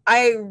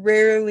I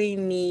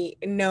rarely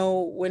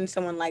know when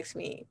someone likes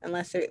me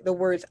unless the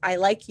words "I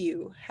like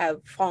you"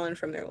 have fallen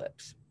from their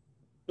lips.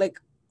 Like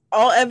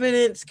all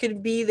evidence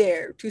could be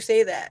there to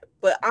say that,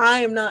 but I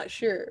am not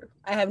sure.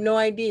 I have no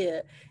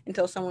idea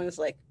until someone is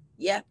like,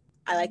 "Yeah,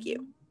 I like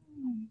you."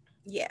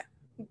 Yeah.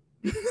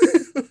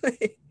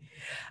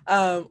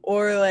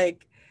 Or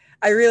like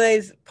I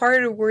realize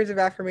part of words of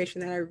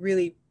affirmation that I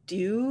really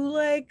do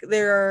like,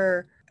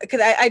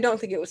 because I don't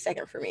think it was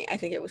 2nd for me. I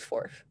think it was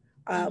 4th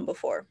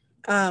before.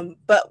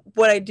 But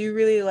what I do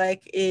really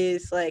like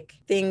is like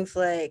things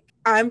like,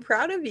 I'm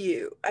proud of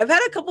you. I've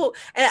had a couple,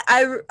 and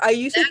I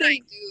used to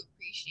think, I do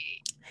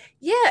appreciate.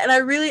 Yeah, and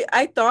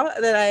I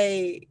thought that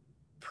I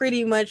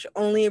pretty much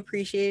only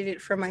appreciated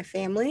it from my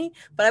family,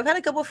 but I've had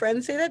a couple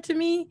friends say that to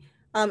me,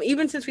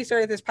 even since we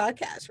started this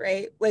podcast,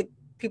 right? Like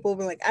people will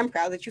be like, "I'm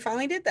proud that you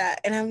finally did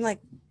that," and I'm like,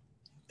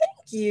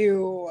 "Thank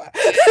you,"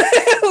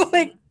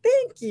 like,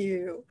 "Thank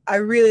you." I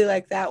really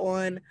like that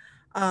one.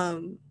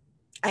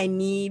 I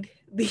need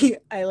the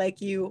 "I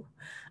like you,"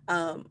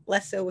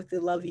 less so with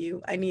the "love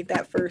you." I need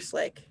that first,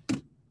 like,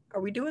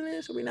 are we doing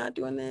this? Are we not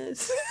doing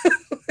this?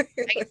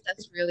 I guess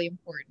that's really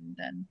important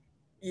then.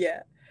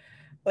 Yeah.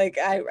 Like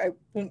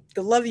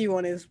the love you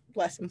one is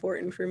less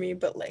important for me,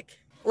 but like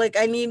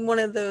I need one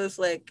of those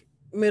like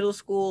middle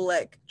school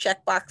like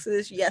check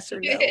boxes, yes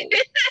or no.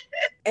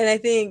 And I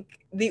think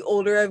the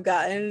older I've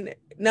gotten,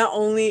 not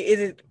only is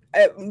it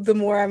the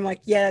more I'm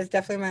like, yeah, that's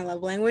definitely my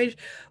love language,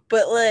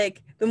 but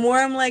like the more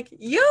I'm like,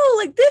 yo,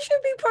 like this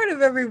should be part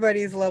of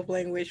everybody's love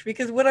language,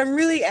 because what I'm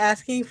really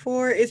asking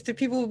for is to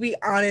people be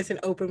honest and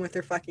open with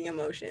their fucking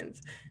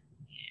emotions.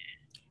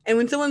 And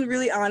when someone's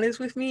really honest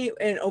with me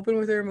and open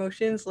with their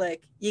emotions,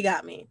 like, you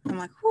got me. I'm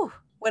like, whew,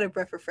 what a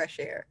breath of fresh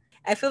air.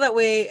 I feel that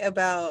way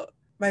about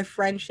my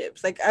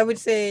friendships. Like, I would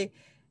say,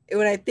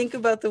 when I think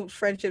about the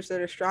friendships that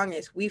are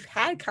strongest, we've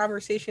had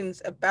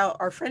conversations about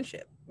our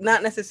friendship.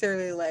 Not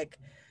necessarily like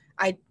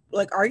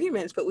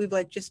arguments, but we've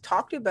like just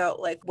talked about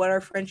like what our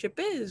friendship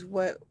is,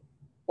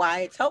 why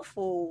it's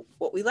helpful,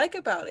 what we like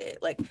about it.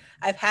 Like,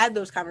 I've had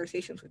those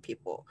conversations with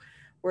people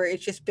where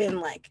it's just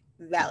been like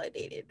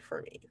validated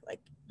for me. Like,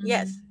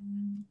 yes,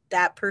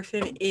 that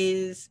person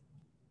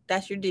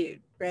that's your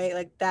dude, right?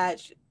 Like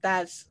that's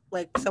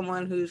like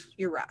someone who's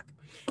your rock,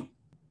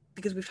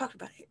 because we've talked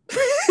about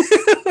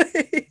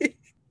it.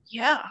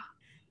 Yeah.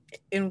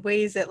 In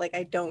ways that like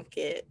I don't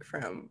get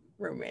from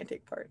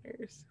romantic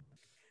partners.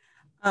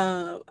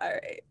 All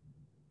right,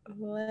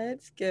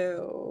 let's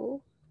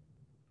go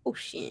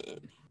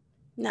ocean,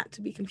 not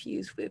to be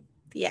confused with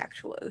the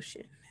actual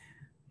ocean,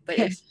 but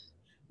it's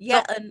So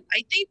I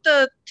think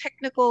the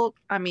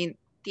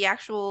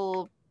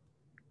actual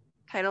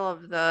title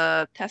of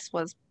the test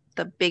was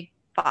the Big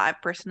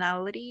Five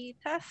personality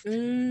test.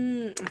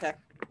 Okay.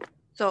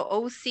 So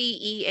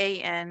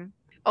OCEAN.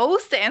 O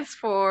stands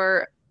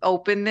for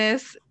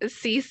openness,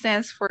 C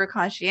stands for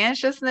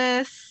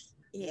conscientiousness,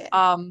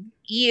 Yeah.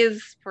 E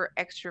is for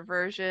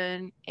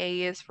extroversion,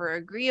 A is for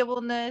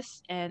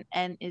agreeableness, and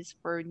N is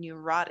for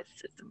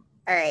neuroticism.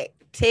 All right.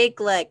 Take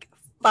like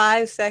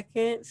 5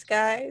 seconds,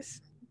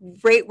 guys.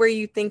 Rate where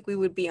you think we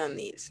would be on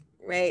these,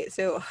 right?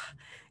 So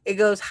it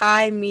goes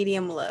high,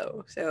 medium,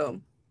 low. So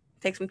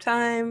take some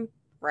time,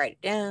 write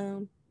it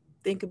down,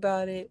 think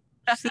about it.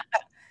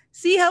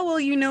 See how well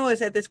you know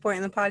us at this point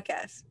in the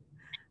podcast.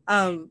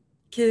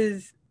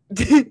 Because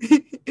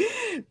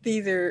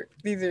these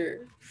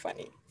are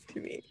funny to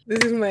me.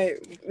 This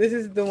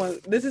is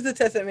the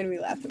test that made me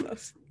laugh the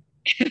most.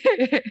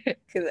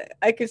 Because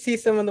I could see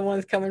some of the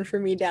ones coming for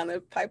me down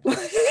the pipeline.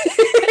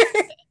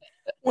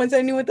 Once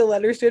I knew what the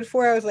letter stood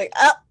for, I was like,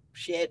 oh,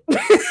 shit.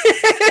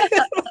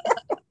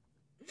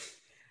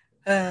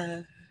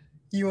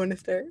 You want to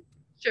start?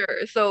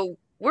 Sure. So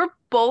we're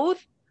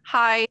both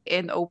high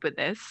in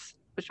openness,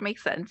 which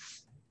makes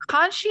sense.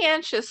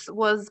 Conscientious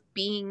was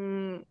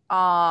being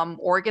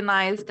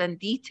organized and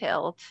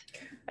detailed,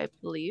 I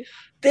believe.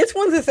 This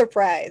one's a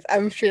surprise,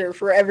 I'm sure,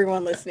 for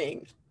everyone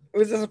listening. It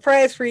was a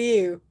surprise for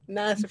you,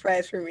 not a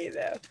surprise for me,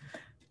 though.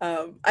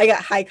 I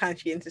got high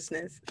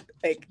conscientiousness,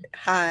 like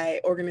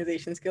high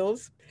organization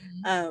skills.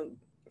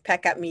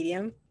 Pat got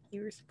medium.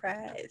 You were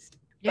surprised.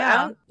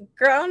 Yeah.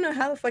 But I don't know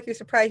how the fuck you're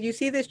surprised. You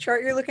see this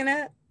chart you're looking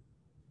at?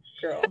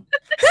 Girl.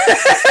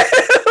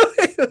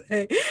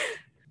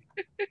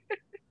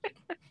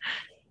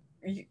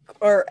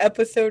 Or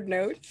episode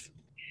notes.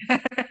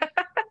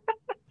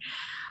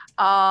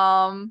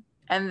 And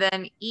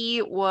then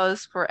E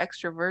was for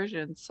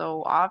extroversion,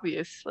 so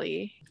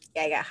obviously.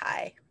 Yeah, I got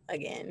high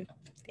again.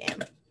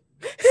 Damn. And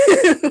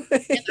I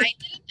didn't think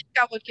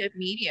I would get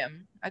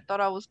medium. I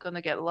thought I was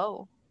gonna get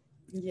low.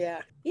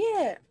 Yeah.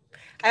 Yeah.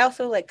 I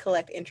also like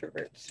collect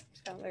introverts.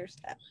 So there's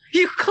that.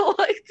 You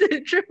collect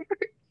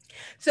introverts.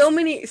 So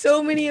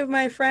many of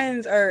my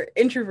friends are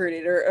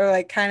introverted or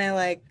like kind of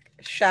like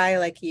shy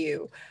like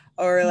you,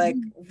 or like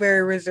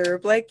very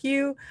reserved like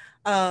you.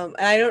 And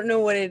I don't know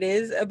what it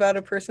is about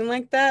a person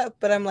like that,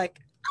 but I'm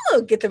like,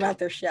 oh, get them out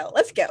their shell.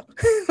 Let's go.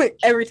 Like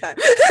every time.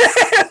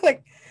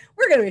 Like,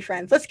 we're gonna be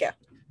friends. Let's go.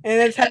 And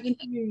it's happened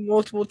to me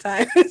multiple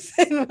times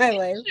in my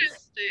life.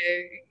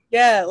 Interesting.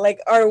 Yeah,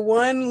 like our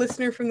one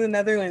listener from the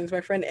Netherlands,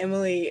 my friend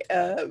Emily,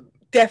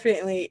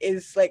 definitely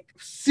is like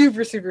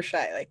super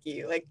shy like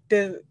you. Like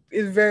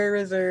is very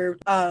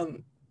reserved.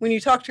 When you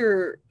talk to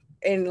her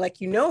and like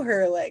you know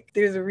her, like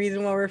there's a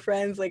reason why we're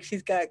friends. Like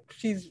she's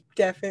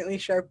definitely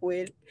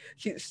sharp-witted.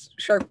 She's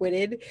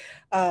sharp-witted.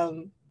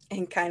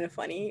 And kind of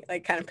funny,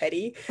 like kind of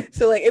petty.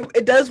 So like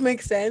it does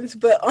make sense,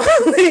 but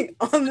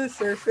on the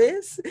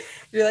surface,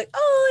 you're like,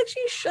 oh, like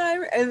she's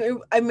shy. And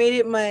I made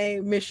it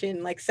my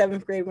mission, like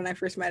 7th grade when I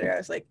first met her. I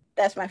was like,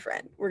 that's my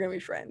friend. We're gonna be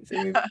friends.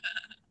 And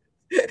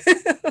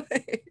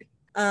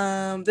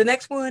The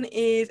next one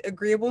is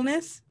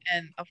agreeableness.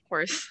 And of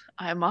course,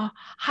 I'm a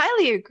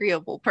highly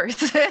agreeable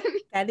person.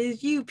 That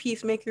is you,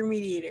 peacemaker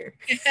mediator.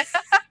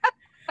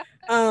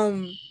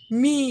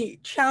 Me,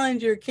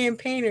 challenger,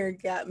 campaigner,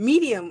 got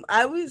medium.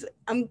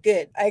 I'm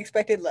good. I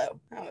expected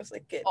low. I was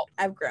like, good. Oh.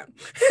 I've grown.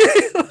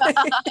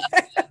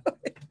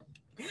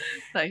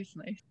 Nice.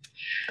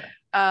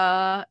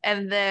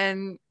 And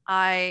then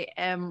I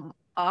am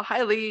a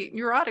highly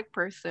neurotic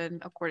person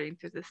according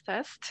to this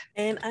test.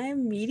 And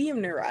I'm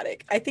medium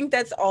neurotic. I think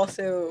that's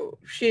also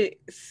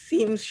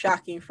seems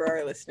shocking for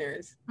our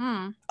listeners.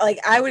 Like,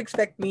 I would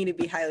expect me to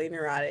be highly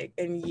neurotic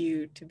and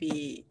you to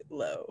be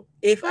low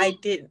if I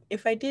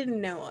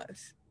didn't know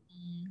us.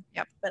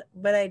 Yep.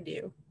 But I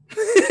do.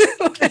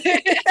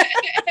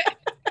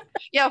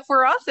 Yeah,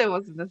 for us it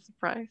wasn't a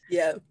surprise.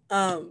 Yeah.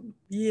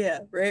 Yeah,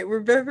 right.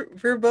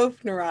 We're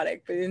both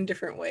neurotic, but in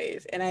different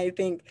ways. And I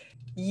think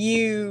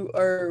you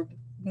are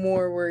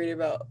more worried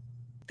about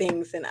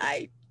things than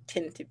I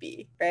tend to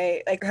be,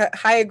 right? Like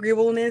high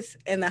agreeableness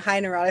and the high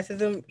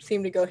neuroticism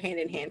seem to go hand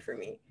in hand for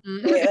me.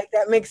 Right? Like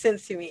that makes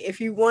sense to me. If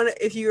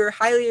you're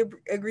highly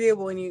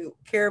agreeable and you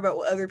care about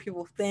what other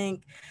people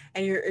think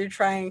and you're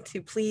trying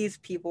to please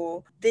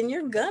people, then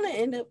you're gonna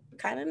end up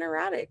kind of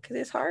neurotic because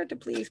it's hard to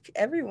please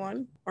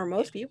everyone or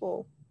most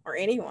people or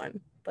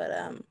anyone. But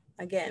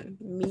again,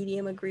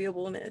 medium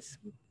agreeableness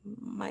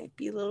might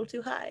be a little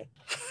too high.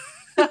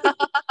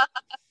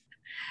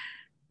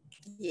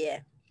 Yeah.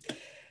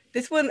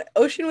 This one,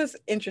 Ocean, was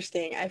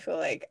interesting. I feel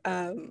like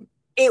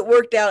it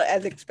worked out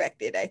as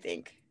expected, I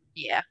think.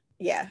 Yeah.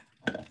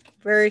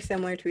 Very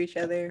similar to each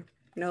other.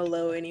 No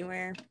low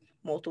anywhere.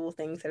 Multiple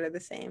things that are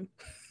the same.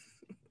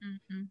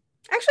 Mm-hmm.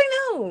 Actually,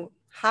 no.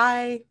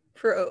 High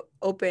for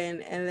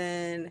open, and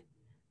then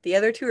the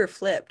other two are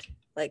flipped.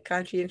 Like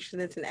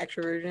conscientiousness and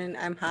extroversion.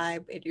 I'm high,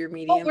 but you're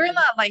medium. Oh, we're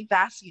not like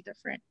vastly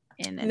different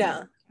in any.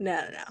 No.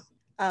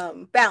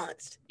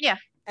 Balanced. Yeah.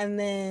 And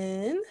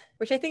then,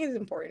 which I think is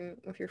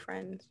important with your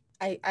friends,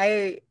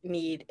 I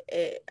need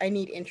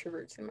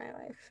introverts in my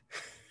life.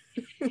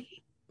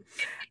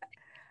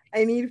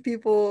 I need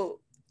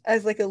people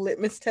as like a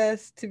litmus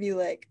test to be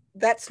like,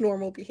 that's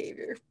normal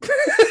behavior.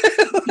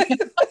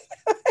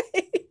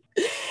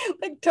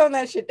 like tone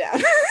that shit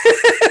down.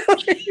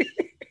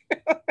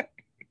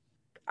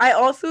 I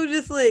also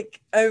just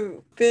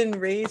I've been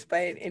raised by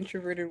an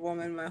introverted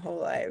woman my whole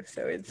life,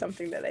 so it's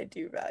something that I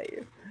do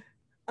value.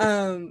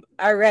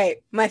 All right,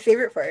 my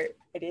favorite part.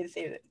 I did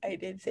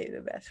save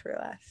the best for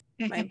last.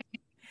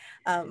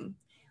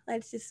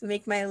 Let's just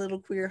make my little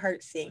queer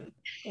heart sing.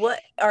 What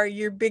are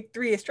your big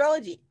three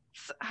astrology?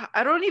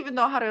 I don't even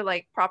know how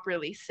to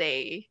properly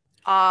say.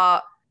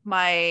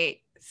 My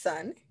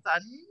sun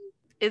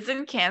is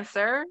in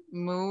Cancer,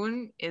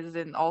 moon is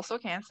in also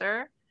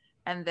Cancer,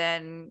 and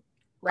then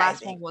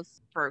last one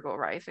was Virgo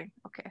rising.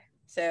 Okay.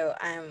 So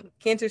I'm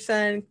Cancer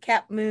sun,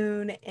 Cap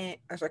moon, and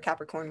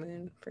Capricorn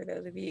moon for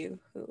those of you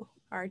who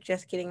are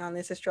just getting on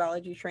this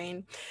astrology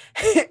train,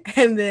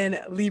 and then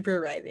Libra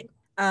rising.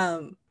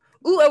 I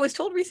was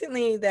told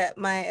recently that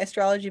my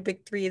astrology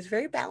big three is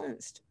very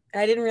balanced.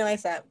 And I didn't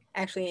realize that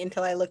actually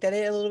until I looked at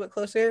it a little bit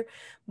closer.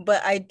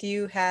 But I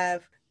do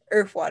have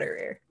earth, water,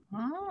 air.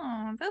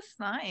 Oh, that's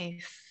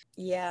nice.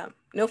 Yeah,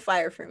 no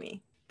fire for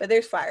me. But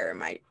there's fire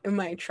in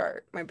my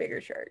chart, my bigger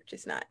chart,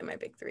 just not in my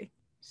big three.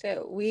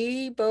 So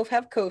we both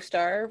have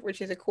CoStar,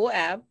 which is a cool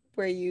app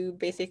where you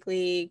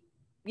basically,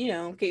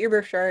 get your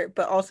birth chart,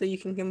 but also you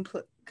can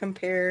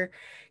compare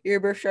your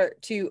birth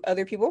chart to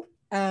other people.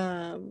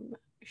 Let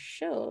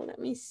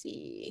me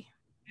see.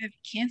 I have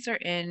Cancer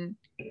in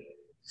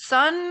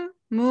Sun,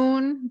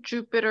 Moon,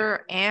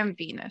 Jupiter, and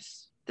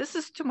Venus. This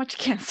is too much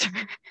Cancer.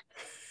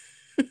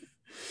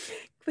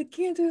 But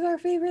Cancer is our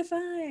favorite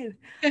sign.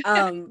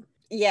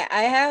 Yeah,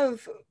 I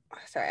have.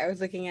 Sorry, I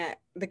was looking at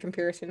the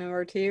comparison of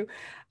our two.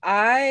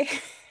 I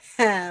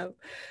have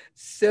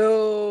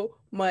so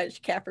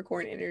much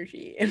Capricorn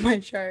energy in my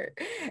chart,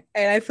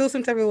 and I feel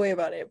some type of way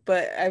about it.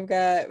 But I've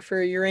got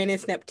for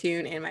Uranus,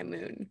 Neptune, and my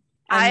moon.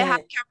 I have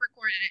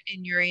Capricorn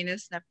in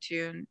Uranus,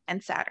 Neptune,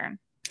 and Saturn.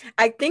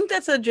 I think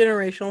that's a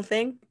generational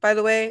thing, by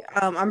the way.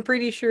 I'm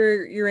pretty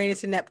sure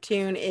Uranus and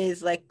Neptune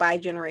is by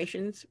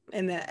generations,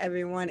 and that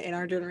everyone in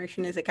our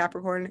generation is a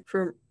Capricorn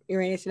for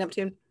Uranus and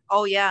Neptune.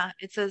 Oh, yeah.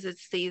 It says it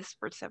stays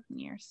for 7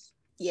 years.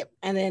 Yep.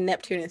 And then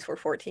Neptune is for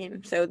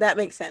 14. So that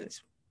makes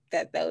sense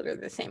that those are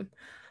the same.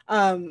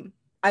 I'm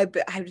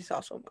just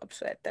also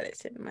upset that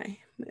it's in my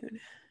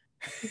moon.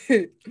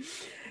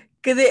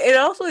 Because it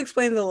also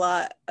explains a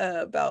lot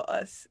about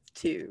us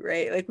too,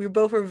 right? We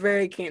both are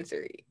very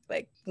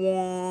Cancer-y,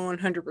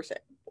 100%.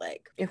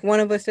 If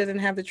one of us doesn't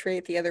have the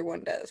trait, the other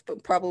one does,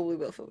 but probably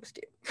both of us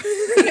do.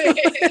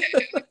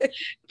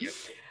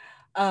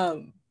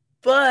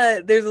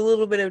 But there's a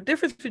little bit of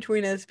difference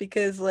between us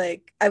because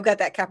I've got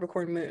that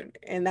Capricorn moon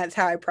and that's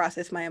how I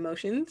process my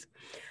emotions.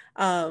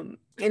 And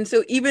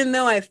so even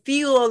though I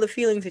feel all the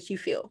feelings that you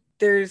feel,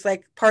 there's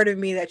part of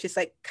me that just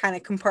kind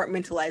of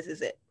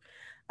compartmentalizes it.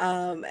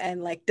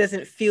 and like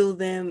doesn't feel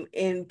them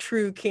in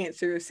true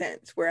Cancer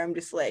sense, where I'm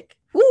just like,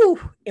 whoo,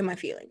 in my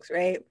feelings,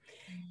 right?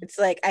 It's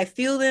like I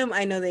feel them,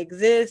 I know they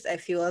exist, I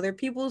feel other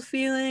people's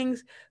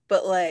feelings,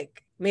 but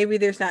like maybe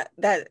there's not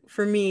that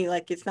for me,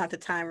 like it's not the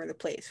time or the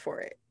place for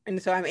it.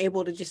 And so I'm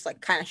able to just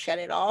like kind of shut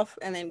it off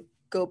and then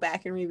go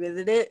back and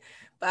revisit it.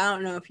 But I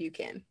don't know if you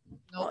can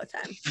all the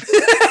time.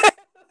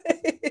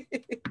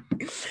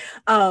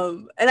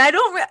 And I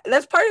don't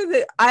that's part of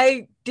it.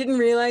 I didn't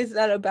realize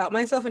that about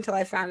myself until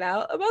I found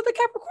out about the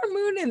Capricorn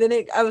moon, and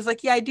then I was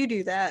like, yeah, I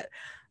do that.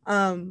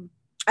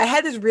 I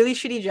had this really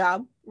shitty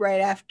job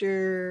right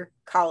after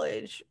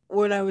college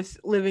when I was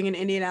living in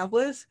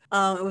Indianapolis.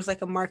 It was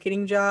like a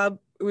marketing job.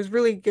 It was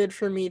really good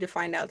for me to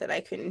find out that I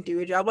couldn't do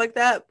a job like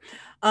that.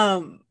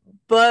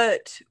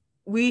 But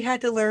we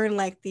had to learn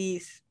like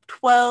these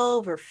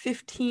 12 or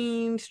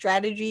 15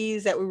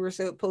 strategies that we were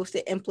supposed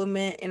to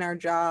implement in our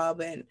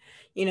job. And,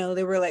 you know,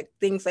 there were like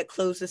things like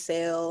close the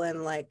sale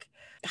and like,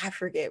 I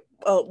forget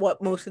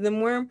what most of them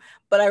were,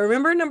 but I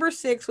remember number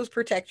 6 was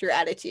protect your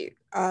attitude.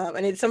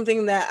 And it's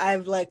something that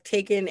I've like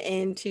taken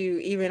into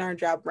even our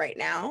job right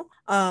now.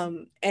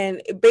 And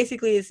it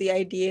basically is the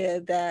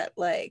idea that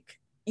like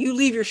you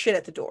leave your shit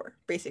at the door,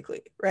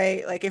 basically,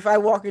 right? Like if I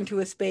walk into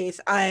a space,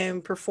 I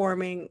am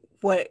performing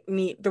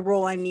the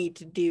role I need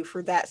to do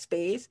for that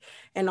space,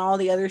 and all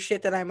the other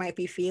shit that I might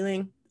be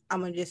feeling,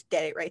 I'm gonna just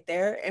dead it right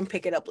there and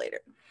pick it up later.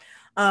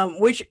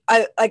 Which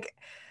I like.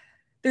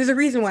 There's a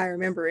reason why I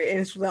remember it, and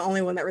it's the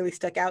only one that really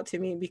stuck out to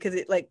me because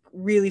it like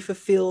really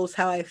fulfills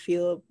how I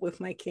feel with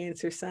my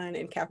Cancer sun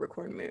and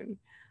Capricorn moon.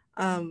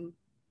 And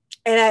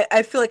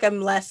I feel like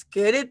I'm less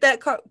good at that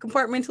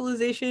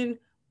compartmentalization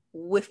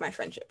with my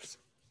friendships.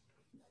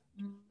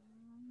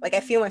 Like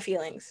I feel my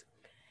feelings,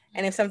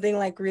 and if something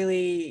like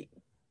really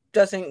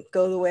doesn't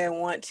go the way I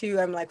want to,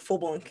 I'm like full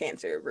blown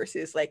Cancer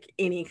versus like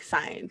any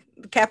sign.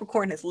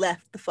 Capricorn has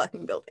left the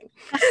fucking building.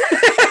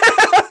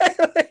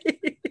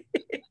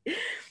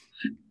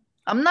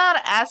 I'm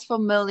not as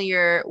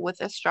familiar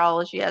with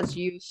astrology as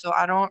you, so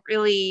I don't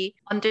really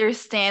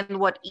understand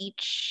what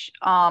each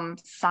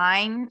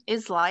sign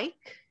is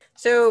like.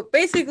 So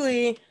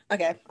basically,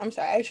 okay, I'm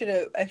sorry. I should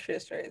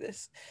have started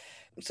this.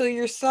 So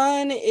your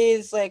sun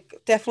is like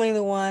definitely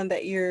the one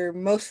that you're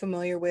most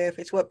familiar with.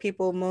 It's what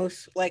people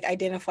most like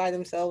identify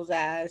themselves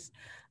as.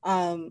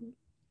 And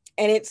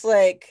it's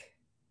like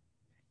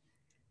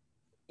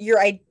your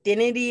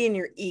identity and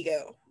your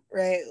ego,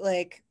 right?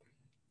 Like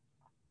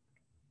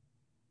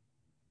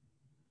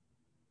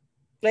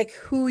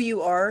who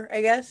you are,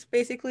 I guess,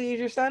 basically is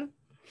your sun.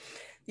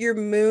 Your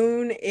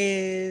moon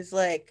is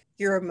like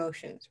your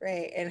emotions,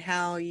 right? And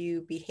how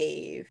you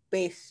behave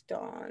based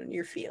on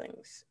your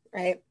feelings,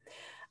 right?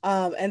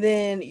 And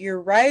then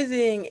your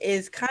rising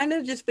is kind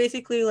of just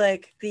basically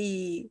like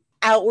the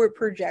outward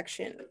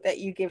projection that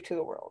you give to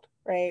the world,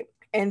 right?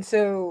 And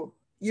so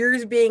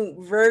yours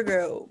being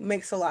Virgo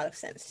makes a lot of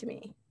sense to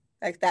me.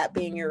 Like that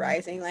being your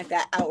rising, like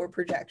that outward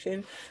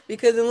projection.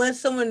 Because unless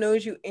someone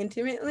knows you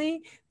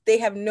intimately, they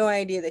have no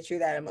idea that you're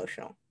that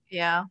emotional.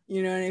 Yeah.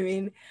 You know what I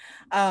mean?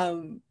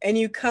 And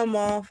you come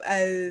off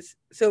as,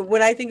 so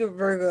when I think of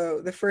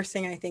Virgo, the first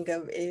thing I think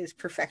of is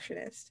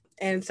perfectionist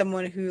and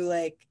someone who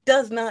like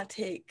does not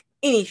take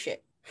any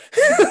shit.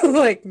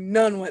 Like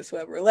none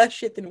whatsoever. Less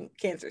shit than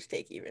Cancers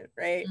take even,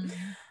 right?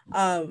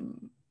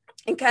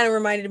 It kind of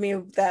reminded me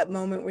of that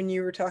moment when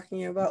you were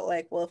talking about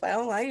like, well, if I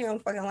don't like you, I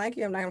don't fucking like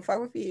you, I'm not gonna fuck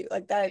with you.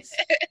 Like that's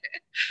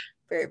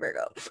very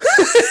Virgo.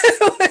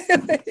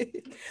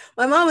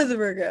 My mom is a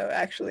Virgo,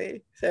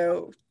 actually.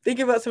 So think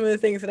about some of the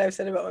things that I've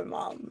said about my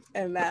mom,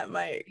 and that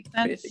might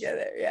put it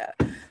together. Yeah,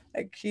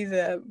 like she's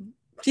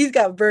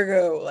got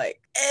Virgo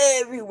like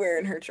everywhere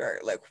in her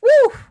chart. Like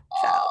woo,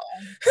 child.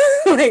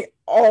 Like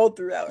all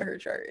throughout her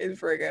chart is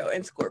Virgo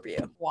and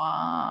Scorpio.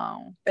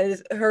 Wow.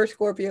 Her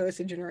Scorpio is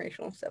a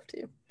generational stuff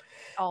too.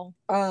 Oh.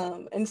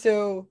 And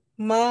so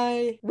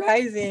my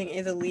rising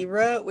is a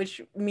Libra,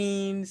 which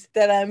means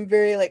that I'm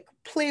very like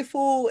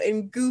playful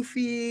and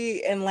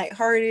goofy and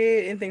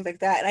lighthearted and things like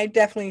that. And I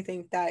definitely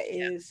think that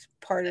is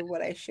part of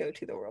what I show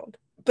to the world.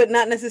 But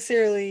not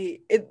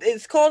necessarily,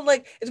 it's called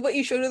like, it's what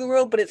you show to the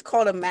world, but it's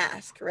called a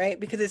mask, right?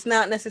 Because it's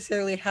not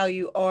necessarily how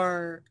you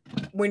are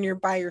when you're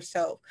by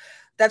yourself.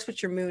 That's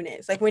what your moon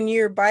is. Like when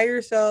you're by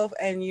yourself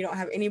and you don't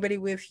have anybody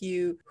with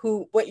you,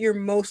 what you're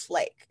most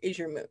like is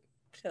your moon.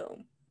 So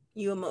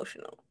you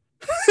emotional.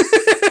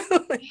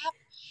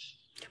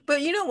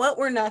 But you know what?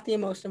 We're not the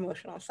most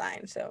emotional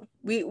sign. So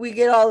we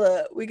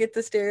get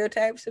the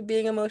stereotypes of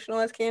being emotional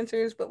as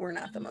Cancers, but we're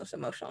not the most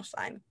emotional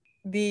sign.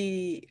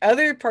 The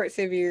other parts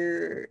of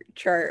your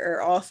chart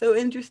are also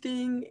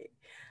interesting.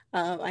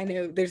 I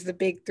know there's the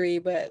big 3,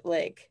 but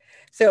like,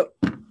 so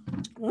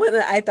one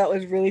that I thought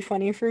was really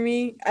funny for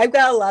me, I've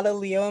got a lot of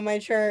Leo in my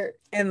chart,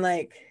 and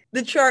like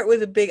the chart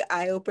was a big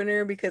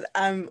eye-opener because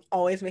I'm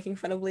always making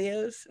fun of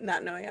Leos,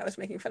 not knowing I was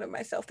making fun of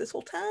myself this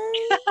whole time.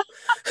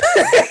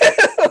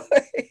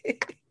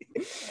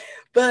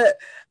 But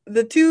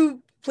the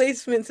two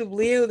placements of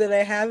Leo that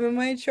I have in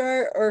my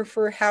chart are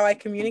for how I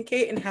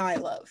communicate and how I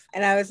love.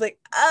 And I was like,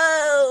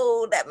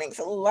 oh, that makes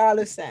a lot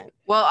of sense.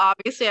 Well,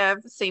 obviously I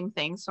have the same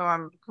thing, so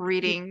I'm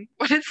reading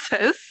what it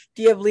says.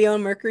 Do you have Leo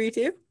and Mercury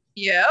too?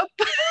 Yep.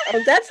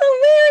 Oh, that's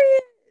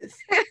hilarious.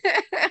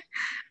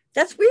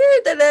 That's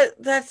weird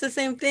that's the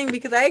same thing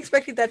because I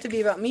expected that to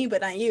be about me,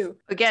 but not you.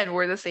 Again,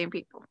 we're the same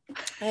people.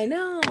 I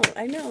know.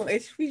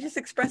 We just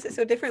express it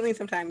so differently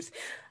sometimes.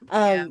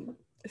 Yeah.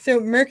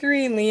 So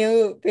Mercury and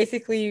Leo,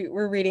 basically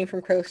we're reading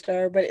from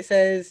CoStar, but it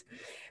says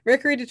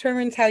Mercury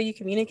determines how you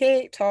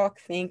communicate, talk,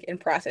 think, and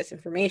process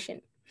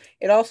information.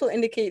 It also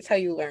indicates how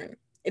you learn.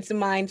 It's a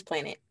mind's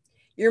planet.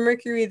 Your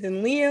Mercury is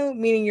in Leo,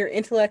 meaning your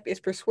intellect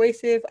is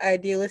persuasive,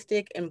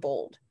 idealistic, and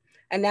bold.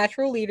 A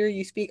natural leader,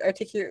 you speak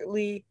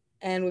articulately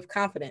and with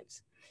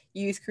confidence.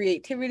 You use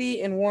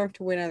creativity and warmth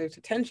to win others'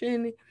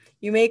 attention.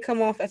 You may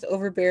come off as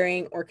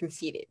overbearing or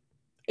conceited.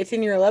 It's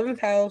in your 11th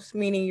house,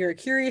 meaning you're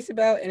curious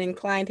about and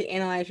inclined to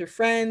analyze your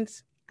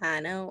friends. I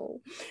know.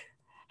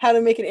 How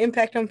to make an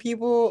impact on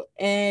people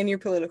and your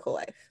political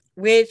life.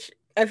 Which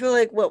I feel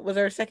like, what was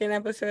our second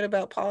episode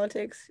about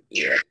politics?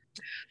 Yeah.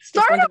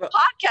 Start a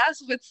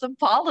podcast with some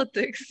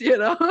politics,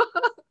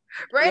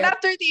 right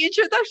after the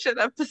introduction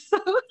episode.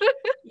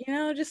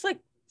 Just like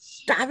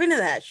dive into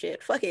that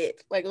shit. Fuck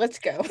it. Like, let's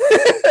go.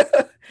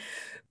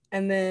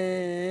 And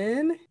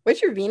then,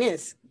 what's your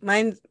Venus?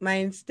 Mine's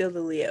still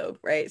the Leo,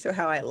 right? So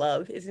how I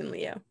love is in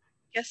Leo.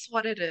 Guess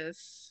what it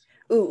is?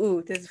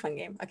 Ooh, this is a fun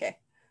game. Okay.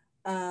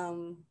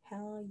 How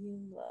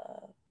you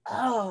love.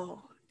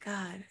 Oh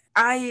God.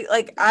 I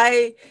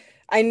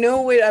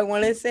know what I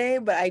want to say,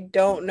 but I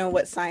don't know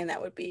what sign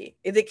that would be.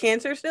 Is it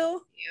Cancer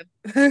still? Yep.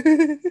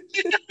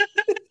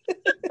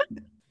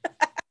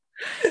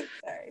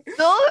 Sorry.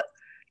 Still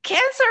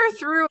Cancer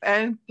through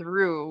and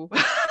through.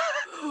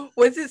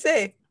 What's it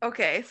say?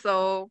 Okay,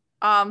 so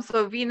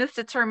Venus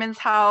determines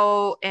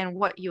how and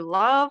what you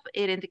love.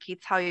 It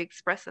indicates how you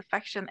express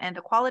affection and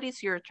the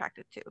qualities you're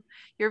attracted to.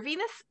 Your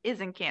Venus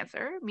is in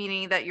Cancer,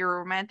 meaning that your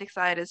romantic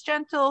side is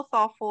gentle,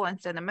 thoughtful, and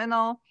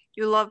sentimental.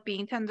 You love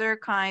being tender,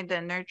 kind,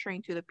 and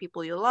nurturing to the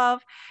people you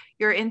love.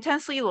 You're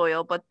intensely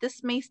loyal, but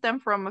this may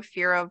stem from a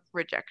fear of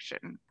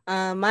rejection.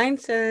 Mine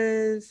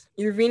says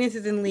your Venus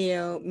is in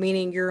Leo,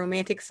 meaning your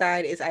romantic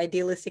side is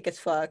idealistic as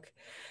fuck.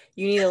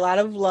 You need a lot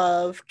of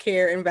love,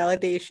 care, and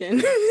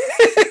validation.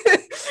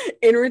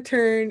 In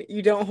return,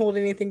 you don't hold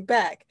anything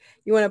back.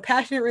 You want a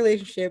passionate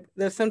relationship,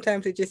 though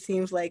sometimes it just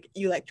seems like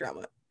you like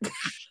drama.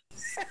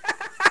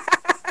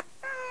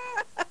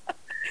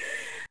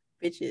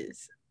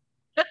 Bitches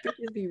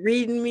be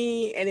reading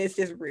me, and it's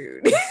just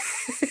rude.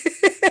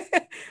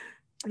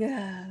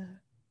 Yeah,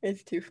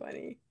 it's too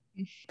funny.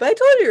 But I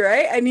told you,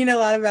 right? I need a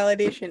lot of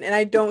validation, and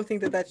I don't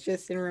think that that's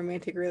just in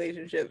romantic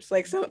relationships.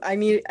 Like, so I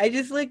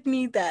just like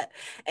need that,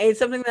 and it's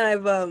something that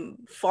I've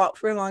fought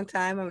for a long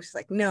time. I was just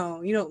like,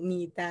 no, you don't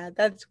need that.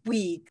 That's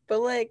weak.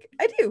 But like,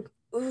 I do.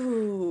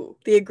 Ooh,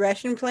 the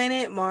aggression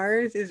planet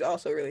Mars is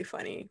also really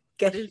funny.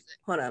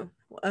 Hold on.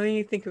 Let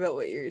me think about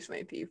what yours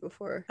might be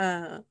before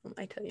I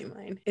tell you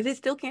mine. Is it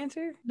still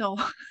Cancer? No.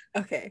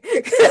 Okay.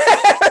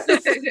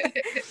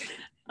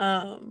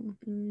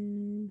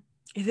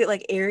 Is it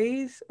like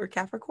Aries or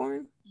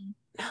Capricorn?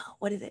 No,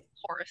 what is it?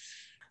 Taurus.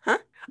 Huh?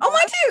 Oh,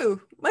 mine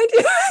too. Mine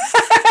too.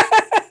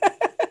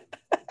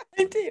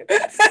 Mine too.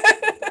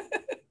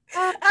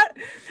 I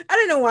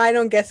don't know why I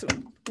don't guess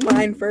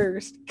mine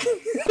first.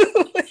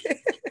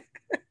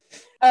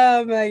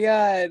 Oh my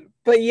God.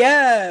 But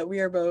yeah, we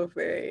are both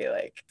very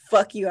like,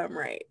 fuck you, I'm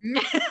right.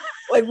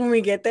 Like when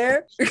we get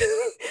there,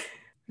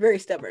 very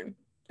stubborn.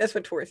 That's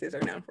what Tauruses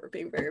are known for,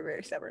 being very,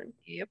 very stubborn.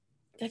 Yep.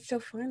 That's so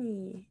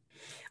funny.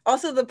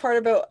 Also, the part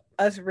about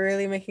us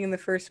rarely making the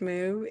first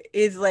move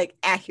is like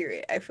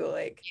accurate, I feel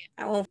like.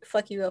 Yeah. I won't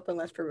fuck you up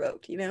unless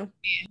provoked, Yeah.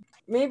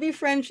 Maybe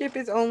friendship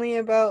is only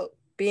about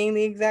being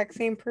the exact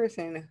same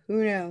person.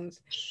 Who knows?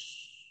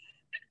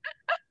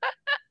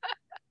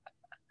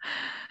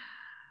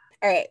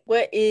 All right,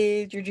 what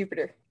is your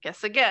Jupiter?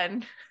 Guess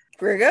again.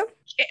 Virgo?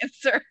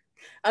 Cancer.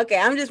 Okay,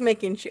 I'm just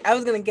making sure. I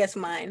was going to guess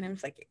mine. I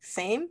was like,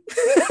 same?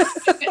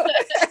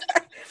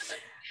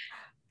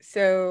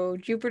 So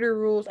Jupiter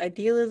rules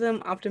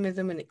idealism,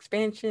 optimism, and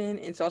expansion.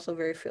 It's also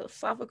very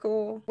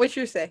philosophical. What's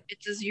your say? It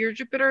says your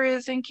Jupiter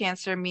is in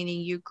Cancer,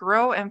 meaning you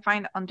grow and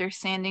find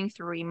understanding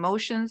through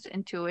emotions,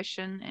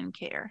 intuition, and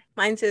care.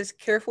 Mine says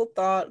careful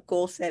thought,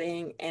 goal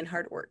setting, and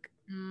hard work.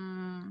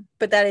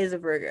 But that is a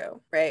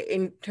Virgo, right?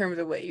 In terms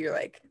of what you're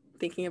like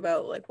thinking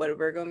about, like what a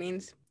Virgo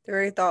means. They're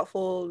very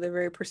thoughtful. They're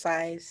very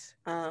precise.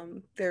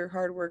 They're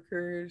hard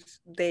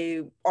workers.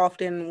 They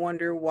often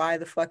wonder why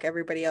the fuck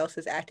everybody else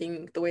is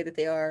acting the way that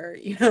they are.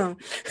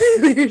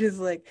 They're just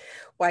like,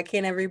 why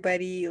can't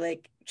everybody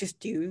like just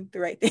do the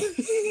right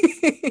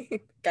thing,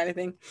 kind of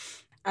thing.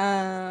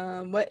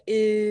 What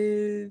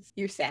is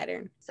your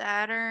Saturn?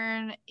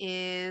 Saturn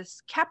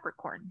is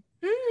Capricorn.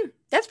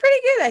 That's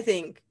pretty good, I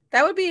think.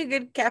 That would be a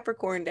good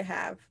Capricorn to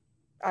have.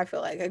 I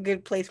feel like a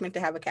good placement to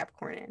have a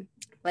Capricorn in.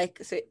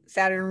 Like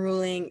Saturn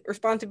ruling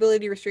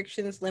responsibility,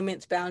 restrictions,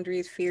 limits,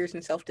 boundaries, fears,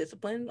 and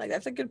self-discipline. Like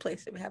that's a good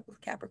place to have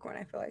with Capricorn,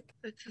 I feel like.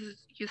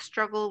 You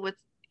struggle with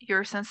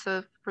your sense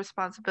of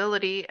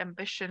responsibility,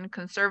 ambition,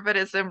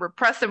 conservatism,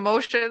 repressed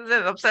emotions,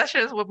 and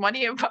obsessions with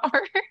money and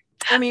power.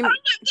 I mean, I don't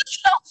know if this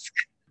sounds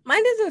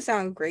mine doesn't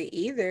sound great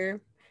either.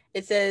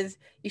 It says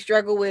you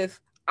struggle with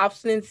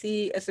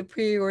obstinacy, a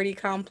superiority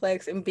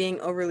complex, and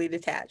being overly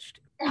detached.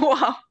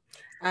 wow.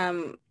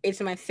 It's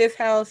in my 5th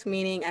house,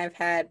 meaning I've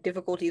had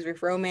difficulties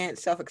with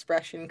romance,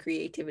 self-expression,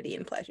 creativity,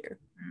 and pleasure.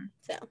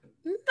 So, I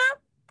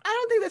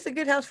don't think that's a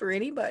good house for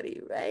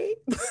anybody, right?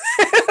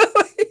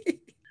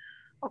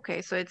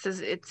 Okay, so it says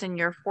it's in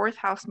your 4th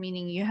house,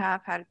 meaning you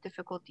have had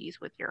difficulties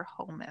with your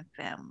home and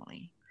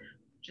family,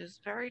 which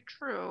is very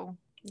true.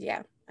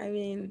 Yeah, I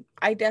mean,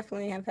 I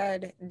definitely have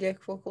had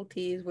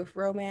difficulties with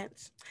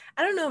romance.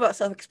 I don't know about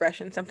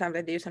self-expression. Sometimes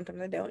I do,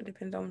 sometimes I don't. It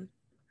depends on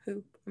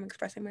who I'm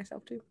expressing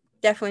myself to.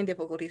 Definitely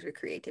difficulties with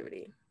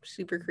creativity.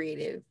 Super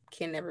creative.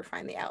 Can never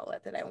find the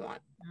outlet that I want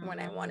when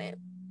I want it.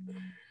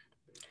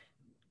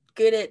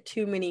 Good at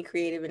too many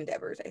creative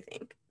endeavors, I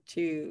think.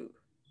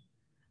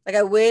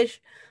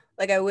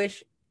 I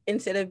wish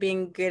instead of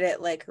being good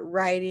at like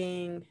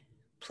writing,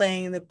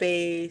 playing the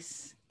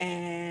bass,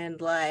 and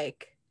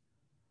like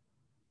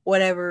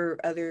whatever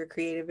other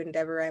creative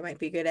endeavor I might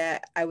be good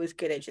at, I was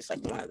good at just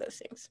like one of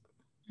those things.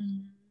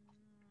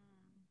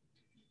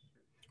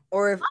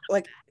 Or if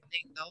like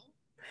Thing,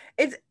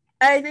 though.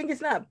 I think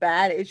it's not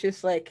bad. It's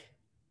just like,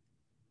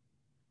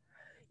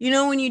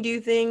 when you do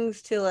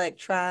things to like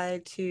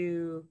try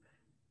to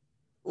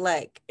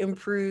like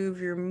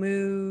improve your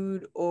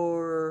mood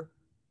or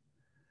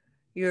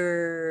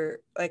your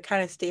like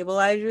kind of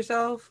stabilize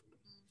yourself.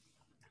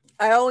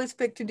 I always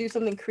pick to do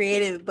something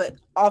creative, but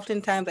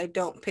oftentimes I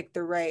don't pick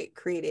the right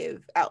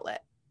creative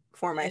outlet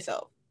for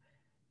myself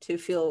to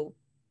feel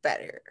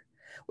better,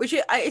 which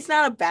it's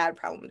not a bad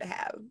problem to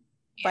have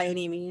by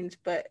any means,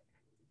 but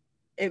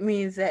it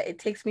means that it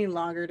takes me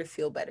longer to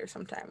feel better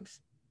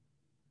sometimes.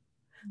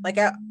 Like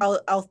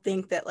I'll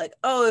think that like,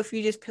 oh, if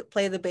you just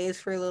play the bass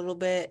for a little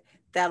bit,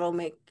 that'll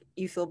make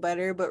you feel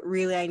better, but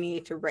really I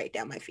need to write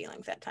down my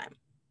feelings that time.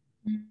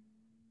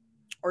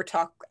 Or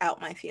talk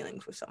out my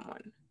feelings with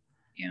someone.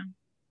 Yeah.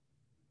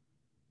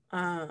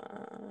 And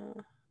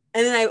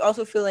then I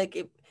also feel like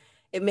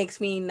it makes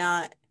me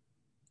not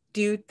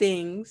do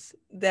things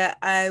that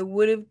I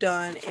would have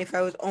done if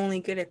I was only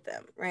good at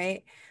them,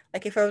 right?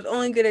 Like if I was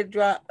only good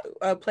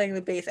at playing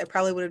the bass, I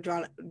probably would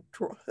have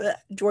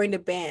joined a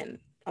band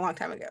a long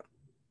time ago.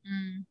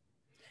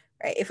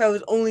 Right? If I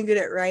was only good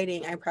at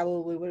writing, I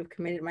probably would have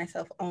committed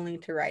myself only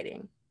to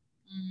writing.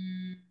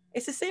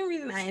 It's the same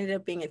reason I ended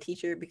up being a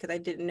teacher, because I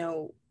didn't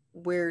know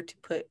where to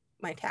put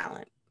my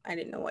talent. I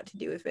didn't know what to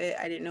do with it.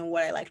 I didn't know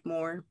what I liked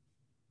more.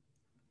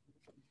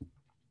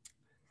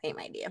 Same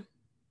idea.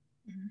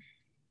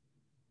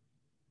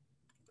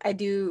 I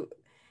do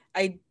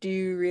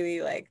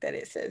really like that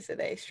it says that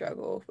I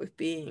struggle with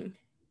being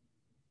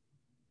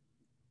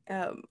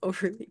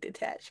overly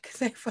detached,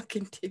 because I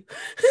fucking do.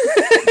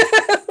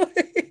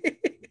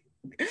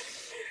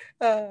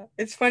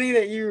 It's funny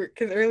that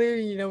because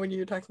earlier, when you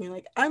were talking,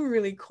 like, I'm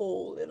really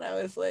cold, and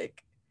I was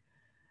like,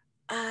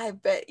 I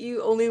bet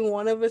you only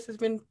one of us has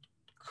been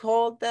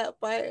called that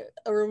by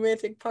a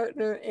romantic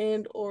partner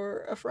and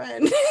or a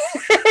friend.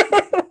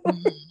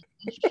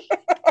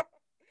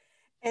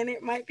 And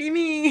it might be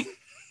me.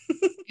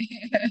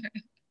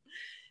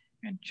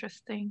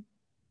 Interesting.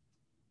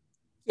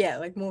 Yeah,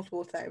 like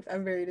multiple times.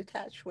 I'm very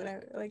detached when I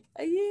like,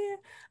 yeah,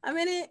 I'm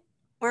in it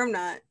or I'm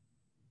not.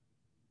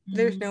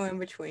 There's no in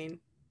between.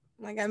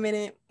 Like, I'm in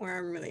it or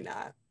I'm really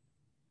not.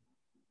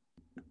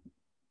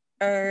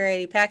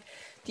 Alrighty, Pac.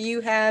 Do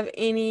you have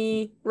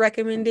any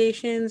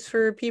recommendations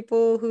for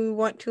people who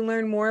want to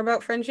learn more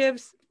about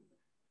friendships?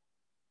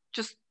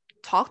 Just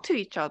talk to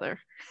each other.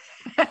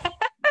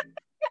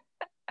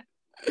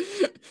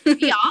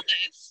 Be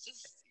honest.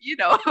 Just,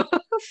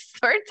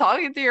 start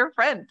talking to your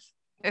friends.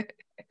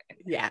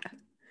 Yeah.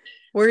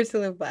 Words to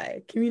live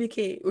by.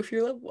 Communicate with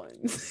your loved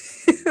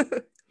ones.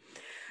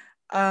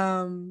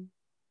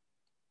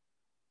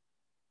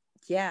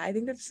 Yeah, I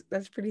think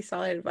that's pretty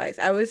solid advice.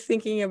 I was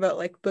thinking about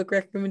like book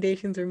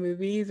recommendations or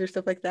movies or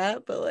stuff like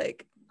that, but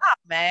like,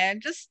 man,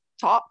 just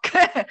talk.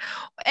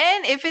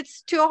 And if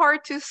it's too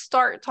hard to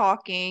start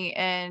talking,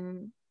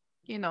 and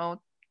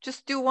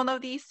just do one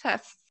of these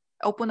tests,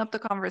 open up the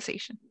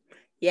conversation.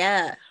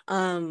 Yeah.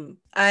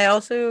 I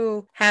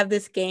also have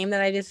this game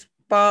that I just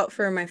bought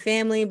for my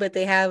family, but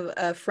they have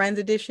a friends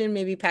edition.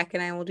 Maybe Pac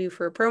and I will do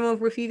for a promo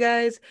with you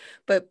guys.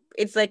 But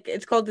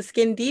it's called the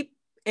Skin Deep,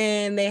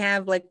 and they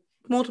have like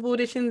multiple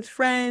editions,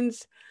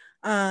 friends,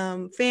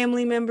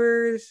 family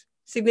members,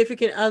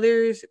 significant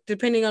others,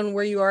 depending on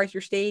where you are at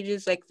your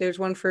stages. Like there's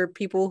one for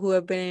people who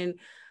have been in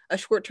a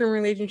short-term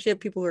relationship,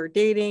 people who are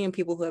dating, and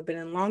people who have been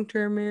in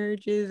long-term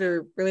marriages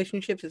or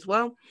relationships as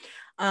well.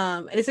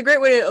 And it's a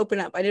great way to open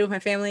up. I did it with my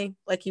family.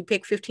 Like you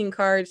pick 15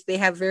 cards. They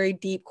have very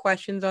deep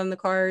questions on the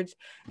cards,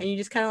 and you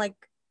just kind of like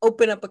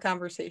open up a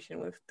conversation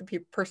with the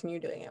person you're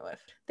doing it with.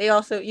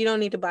 You don't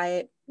need to buy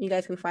it. You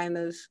guys can find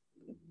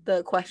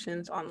the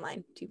questions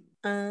online too.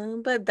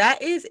 But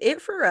that is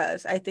it for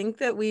us. I think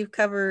that we've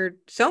covered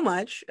so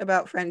much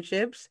about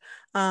friendships.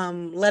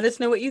 Let us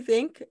know what you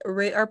think.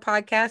 Rate our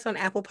podcast on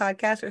Apple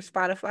Podcasts or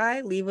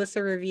Spotify. Leave us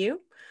a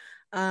review.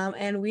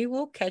 And we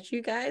will catch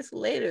you guys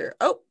later.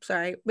 Oh,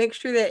 sorry. Make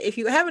sure that if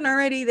you haven't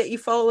already, that you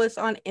follow us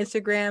on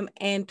Instagram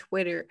and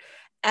Twitter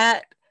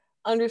at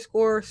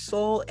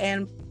 _soul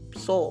and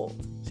soul.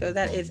 So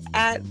that is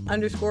at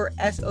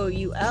 _SOULANDSEOUL.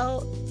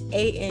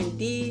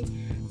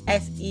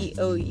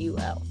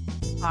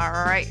 All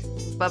right.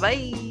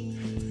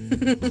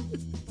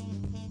 Bye-bye.